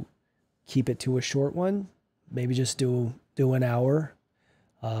to keep it to a short one. Maybe just do an hour.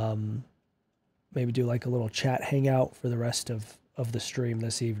 Maybe do like a little chat hangout for the rest of the stream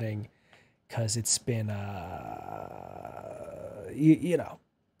this evening, because it's been you know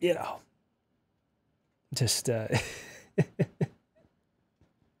just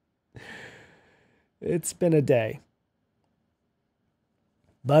it's been a day.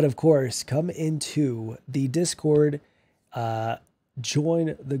 But of course, come into the Discord,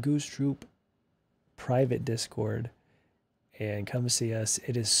 join the Goose Troop private Discord, and come see us.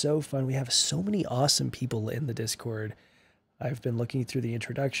 It is so fun. We have so many awesome people in the Discord. I've been looking through the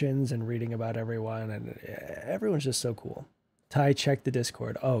introductions and reading about everyone, and everyone's just so cool. Ty, check the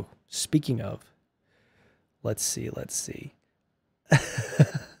Discord. Oh, speaking of, let's see.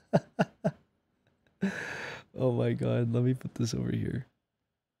 Oh my God, let me put this over here.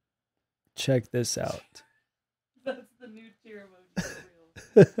 Check this out. That's the new chair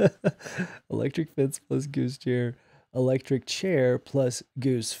emoji. Electric fence plus goose chair. Electric chair plus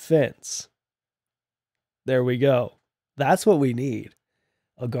goose fence. There we go. That's what we need.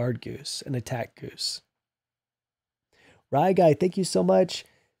 A guard goose, an attack goose. Rye Guy, thank you so much.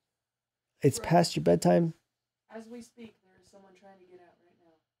 It's past your bedtime. As we speak, there's someone trying to get out right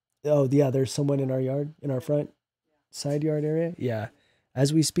now. Oh, yeah, there's someone in our yard, in our front side yard area. Yeah.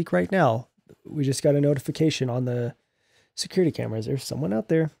 As we speak right now, we just got a notification on the security cameras. There's someone out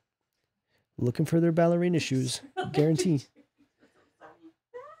there looking for their ballerina shoes. Guarantee.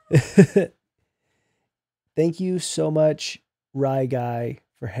 Thank you so much, Rye Guy,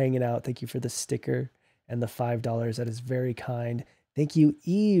 for hanging out. Thank you for the sticker and the $5. That is very kind. Thank you,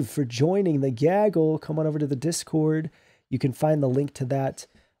 Eve, for joining the Gaggle. Come on over to the Discord. You can find the link to that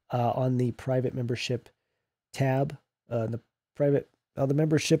on the private membership tab. The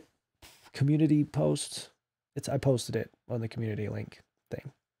membership community post. I posted it on the community link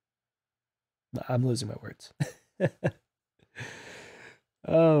thing. I'm losing my words.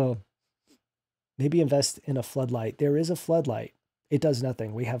 Oh, maybe invest in a floodlight. There is a floodlight. It does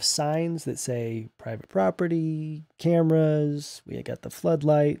nothing. We have signs that say private property, cameras. We got the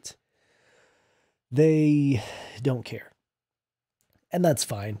floodlight. They don't care. And that's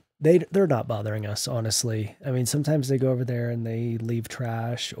fine. They're not bothering us, honestly. I mean, sometimes they go over there and they leave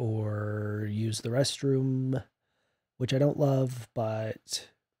trash or use the restroom, which I don't love, but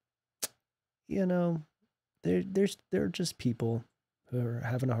you know, they're just people who are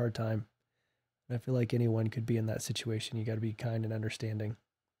having a hard time. I feel like anyone could be in that situation. You got to be kind and understanding.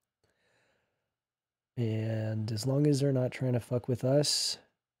 And as long as they're not trying to fuck with us,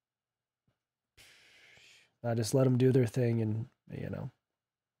 I just let them do their thing, and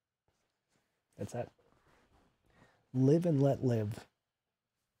that's that. Live and let live.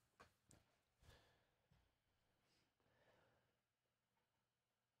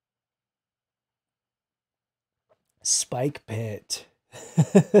 Spike pit.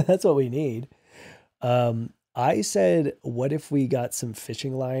 That's what we need. I said, what if we got some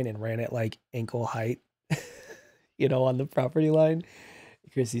fishing line and ran it like ankle height, on the property line?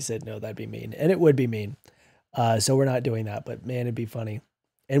 Chrissy said, no, that'd be mean. And it would be mean. So we're not doing that, but man, it'd be funny.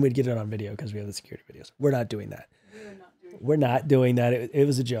 And we'd get it on video because we have the security videos. We're not doing that. We're not doing that. It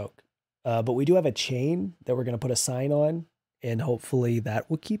was a joke. But we do have a chain that we're going to put a sign on, and hopefully that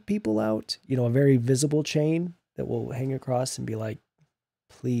will keep people out. A very visible chain that will hang across and be like,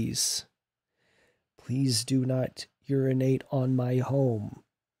 please do not urinate on my home.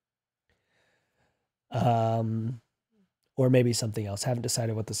 Or maybe something else. Haven't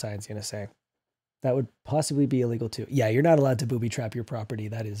decided what the sign's going to say. That would possibly be illegal too. Yeah, you're not allowed to booby trap your property.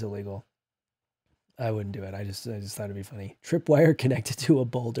 That is illegal. I wouldn't do it. I just thought it'd be funny. Tripwire connected to a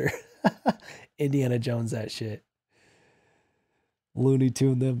boulder. Indiana Jones, that shit. Looney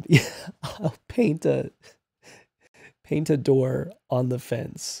Tune them. Yeah, I'll paint a door on the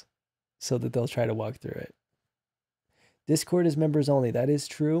fence so that they'll try to walk through it. Discord is members only. That is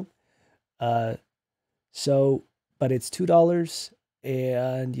true. But it's $2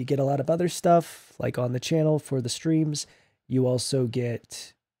 and you get a lot of other stuff like on the channel for the streams. You also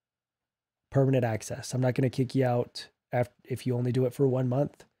get permanent access. I'm not going to kick you out if you only do it for 1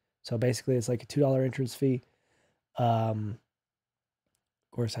 month. So basically it's like a $2 entrance fee. Of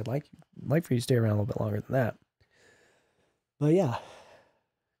course, I'd like for you to stay around a little bit longer than that. But yeah,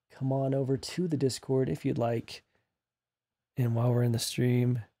 come on over to the Discord if you'd like. And while we're in the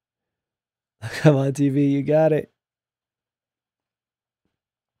stream, come on TV, you got it.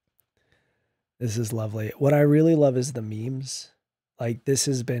 This is lovely. What I really love is the memes. Like, this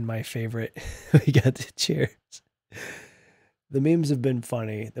has been my favorite. We got the chairs. The memes have been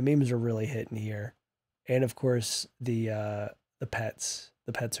funny. The memes are really hitting here. And of course, the pets.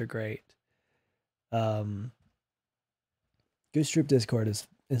 The pets are great. Goose Troop Discord is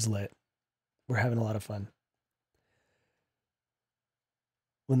lit. We're having a lot of fun.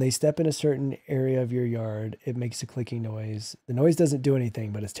 When they step in a certain area of your yard, it makes a clicking noise. The noise doesn't do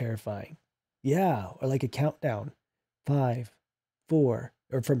anything, but it's terrifying. Yeah, or like a countdown. 5, 4,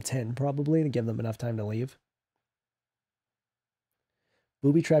 or from 10 probably, to give them enough time to leave.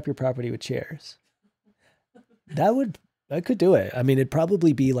 Booby trap your property with chairs. I could do it. I mean, it'd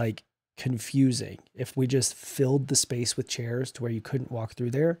probably be like confusing if we just filled the space with chairs to where you couldn't walk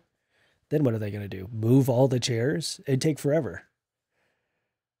through there. Then what are they going to do? Move all the chairs? It'd take forever.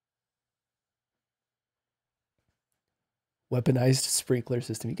 Weaponized sprinkler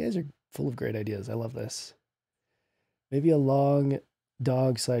system. You guys are full of great ideas. I love this. Maybe a long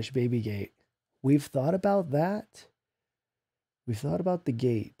dog / baby gate. We've thought about that. We've thought about the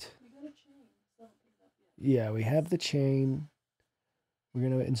gate. Yeah, we have the chain. We're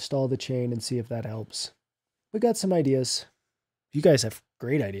going to install the chain and see if that helps. We got some ideas. You guys have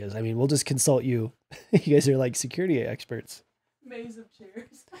great ideas. I mean, we'll just consult you. You guys are like security experts. Maze of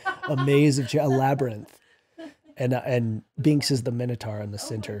chairs. A maze of chairs. A labyrinth. And Binks is the Minotaur in the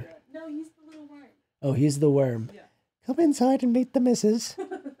center. No, he's the little worm. Oh, he's the worm. Yeah. Come inside and meet the missus.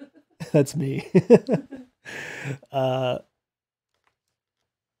 That's me.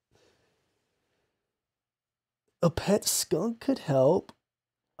 A pet skunk could help.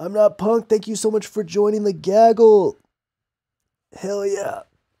 I'm not punk. Thank you so much for joining the gaggle. Hell yeah.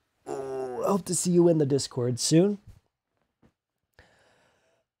 I hope to see you in the Discord soon.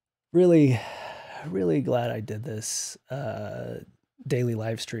 Really glad I did this daily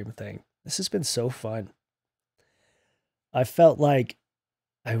live stream thing. This has been so fun. I felt like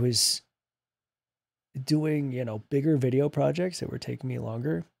I was doing, bigger video projects that were taking me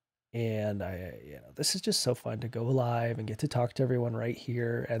longer. And this is just so fun to go live and get to talk to everyone right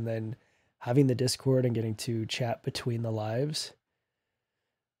here, and then having the Discord and getting to chat between the lives.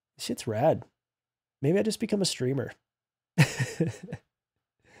 Shit's rad. Maybe I just become a streamer.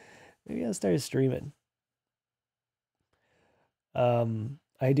 Maybe I'll start streaming.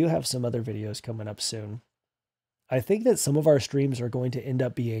 I do have some other videos coming up soon. I think that some of our streams are going to end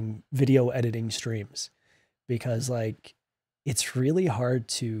up being video editing streams, because like it's really hard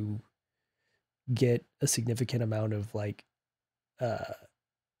to get a significant amount of like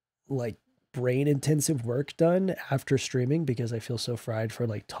brain intensive work done after streaming, because I feel so fried for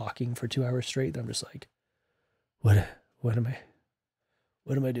like talking for 2 hours straight that I'm just like, what am I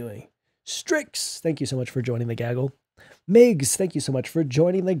doing? Strix, thank you so much for joining the gaggle. Migs, thank you so much for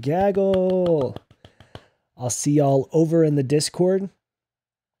joining the gaggle. I'll see y'all over in the Discord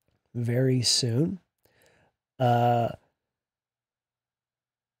very soon. Hey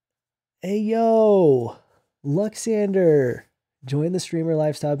yo, Luxander, join the streamer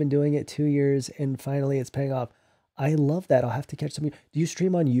lifestyle. I've been doing it 2 years and finally it's paying off. I love that. I'll have to catch some. Do you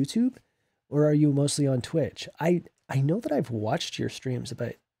stream on YouTube or are you mostly on Twitch? I know that I've watched your streams,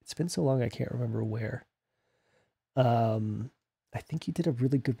 but it's been so long I can't remember where. I think you did a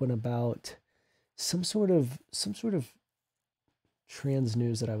really good one about some sort of trans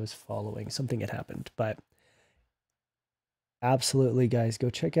news that I was following. Something had happened, but absolutely, guys,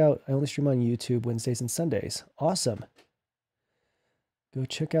 go check out. I only stream on YouTube Wednesdays and Sundays. Awesome. Go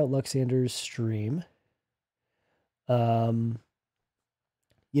check out Luxander's stream. You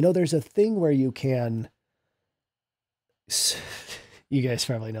know, there's a thing where you can. You guys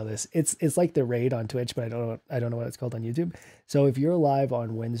probably know this. It's like the raid on Twitch, but I don't know what it's called on YouTube. So if you're live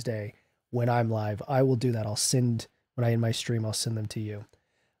on Wednesday, when I'm live, I will do that. I'll send when I end my stream. I'll send them to you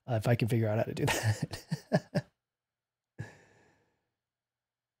if I can figure out how to do that.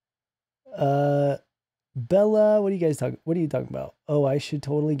 Bella, what are you talking about? Oh, I should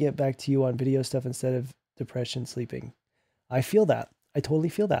totally get back to you on video stuff instead of depression sleeping. I feel that. I totally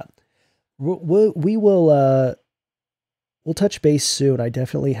feel that. We will we'll touch base soon. I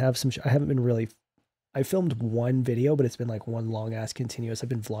definitely have some I haven't been really I filmed one video, but it's been like one long ass continuous. I've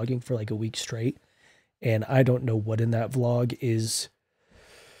been vlogging for like a week straight, and I don't know what in that vlog is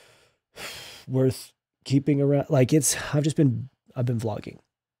worth keeping around. Like I've been vlogging.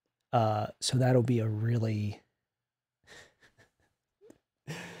 So that'll be a really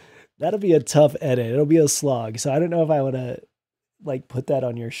that'll be a tough edit. It'll be a slog. So I don't know if I want to like put that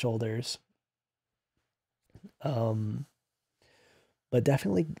on your shoulders. But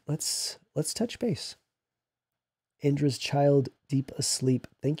definitely let's touch base. Indra's child deep asleep.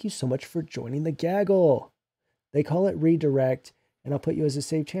 Thank you so much for joining the gaggle. They call it redirect, and I'll put you as a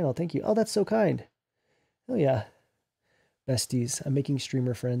saved channel. Thank you. Oh, that's so kind. Oh yeah. Besties, I'm making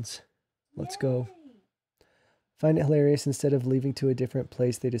streamer friends. Let's go. Find it hilarious. Instead of leaving to a different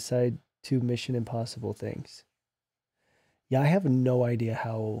place, they decide to Mission Impossible things. Yeah, I have no idea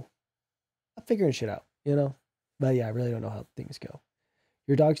how. I'm figuring shit out, you know? But yeah, I really don't know how things go.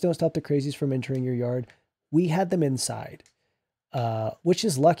 Your dogs don't stop the crazies from entering your yard. We had them inside, which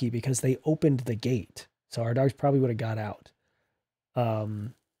is lucky because they opened the gate. So our dogs probably would have got out.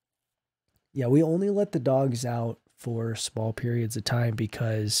 Yeah, we only let the dogs out for small periods of time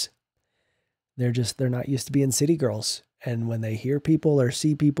because they're not used to being city girls. And when they hear people or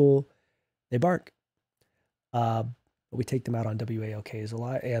see people, they bark. We take them out on WALKs a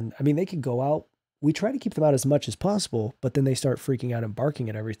lot. And I mean, they can go out. We try to keep them out as much as possible, but then they start freaking out and barking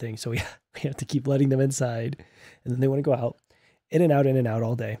at everything. So we have to keep letting them inside, and then they want to go out, in and out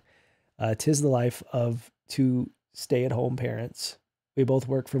all day. 'Tis the life of two stay-at-home parents. We both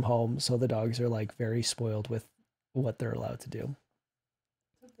work from home, so the dogs are like very spoiled with what they're allowed to do.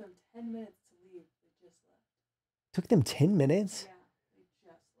 It took them 10 minutes to leave. They just left. Took them 10 minutes? Yeah, they just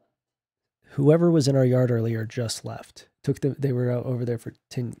left. Whoever was in our yard earlier just left. They were out over there for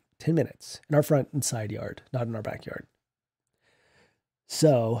 10 minutes in our front and side yard, not in our backyard.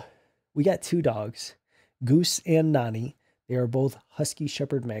 So we got two dogs, Goose and Nani. They are both Husky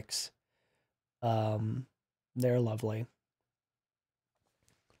Shepherd mix. They're lovely.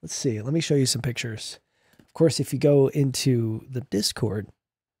 Let's see. Let me show you some pictures. Of course, if you go into the Discord,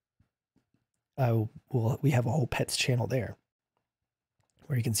 we have a whole pets channel there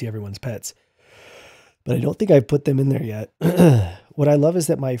where you can see everyone's pets. But I don't think I've put them in there yet. What I love is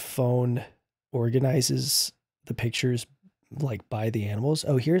that my phone organizes the pictures like by the animals.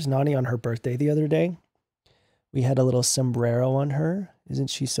 Oh, here's Nani on her birthday the other day. We had a little sombrero on her. Isn't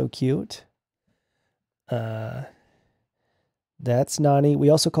she so cute? That's Nani. We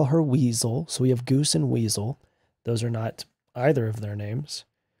also call her Weasel. So we have Goose and Weasel. Those are not either of their names.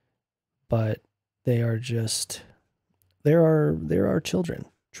 but they are just, there are children,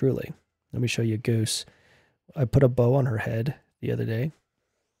 truly. Let me show you Goose. I put a bow on her head the other day,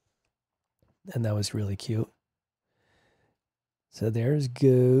 and that was really cute. So there's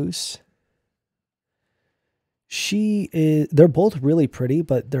Goose. They're both really pretty,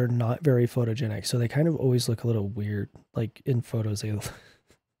 but they're not very photogenic. So they kind of always look a little weird. Like in photos, they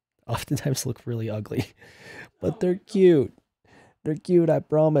oftentimes look really ugly, but they're cute. They're cute, I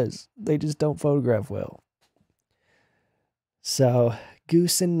promise. They just don't photograph well. So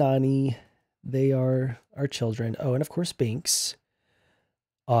Goose and Nani, they are our children. Oh, and of course Binks,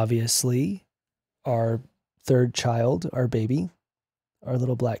 obviously, our third child, our baby, our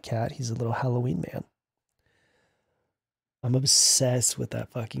little black cat. He's a little Halloween man. I'm obsessed with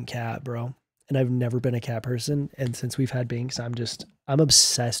that fucking cat, bro. And I've never been a cat person. And since we've had Binks, I'm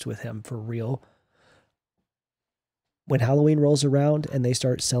obsessed with him for real. When Halloween rolls around and they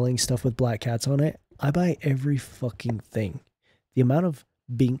start selling stuff with black cats on it, I buy every fucking thing. The amount of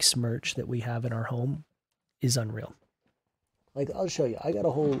Binks merch that we have in our home is unreal. Like, I'll show you. I got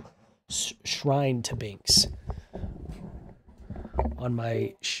a whole shrine to Binks on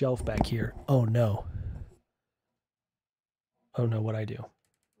my shelf back here. Oh, no. Oh, no, what'd I do?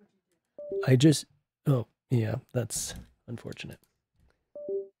 Oh, yeah, that's unfortunate.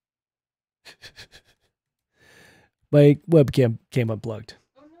 My webcam came unplugged.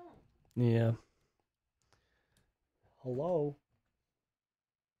 Oh no. Yeah. Hello?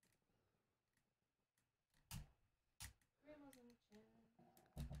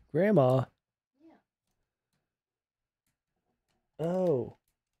 Grandma? Yeah. Oh.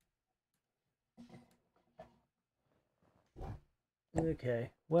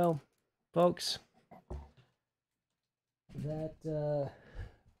 Okay. Well, folks, that's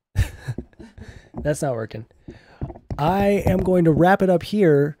not working. I am going to wrap it up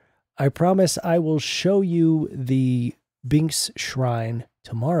here. I promise I will show you the Binks Shrine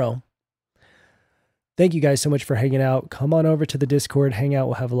tomorrow. Thank you guys so much for hanging out. Come on over to the Discord, hang out.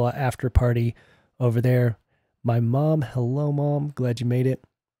 We'll have a little after party over there. My mom, hello mom, glad you made it.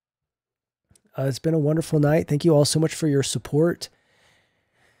 It's been a wonderful night. Thank you all so much for your support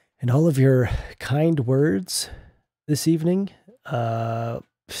and all of your kind words this evening.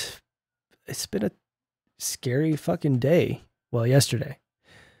 It's been a scary fucking day. Well, yesterday.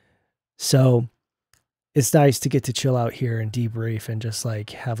 So it's nice to get to chill out here and debrief and just like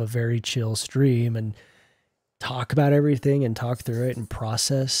have a very chill stream and talk about everything and talk through it and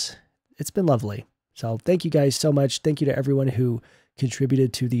process. It's been lovely. So thank you guys so much. Thank you to everyone who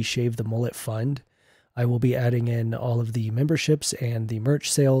contributed to the Shave the Mullet Fund. I will be adding in all of the memberships and the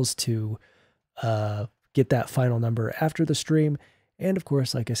merch sales to get that final number after the stream. And of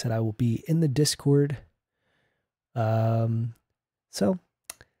course, like I said, I will be in the Discord. So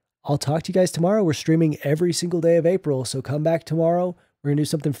I'll talk to you guys tomorrow. We're streaming every single day of April. So come back tomorrow. We're going to do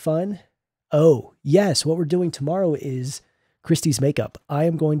something fun. Oh, yes. What we're doing tomorrow is Christy's makeup. I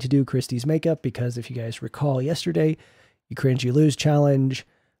am going to do Christy's makeup because if you guys recall yesterday, You Cringe, You Lose challenge,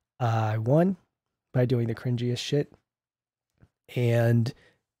 I won by doing the cringiest shit. And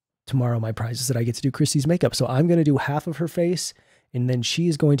tomorrow my prize is that I get to do Christy's makeup. So I'm going to do half of her face, and then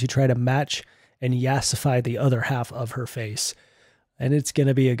she's going to try to match and yassify the other half of her face. And it's going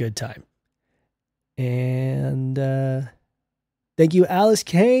to be a good time. And thank you, Alice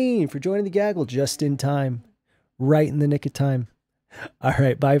Kane, for joining the gaggle just in time. Right in the nick of time. All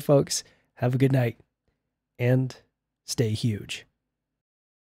right, bye, folks. Have a good night. And stay huge.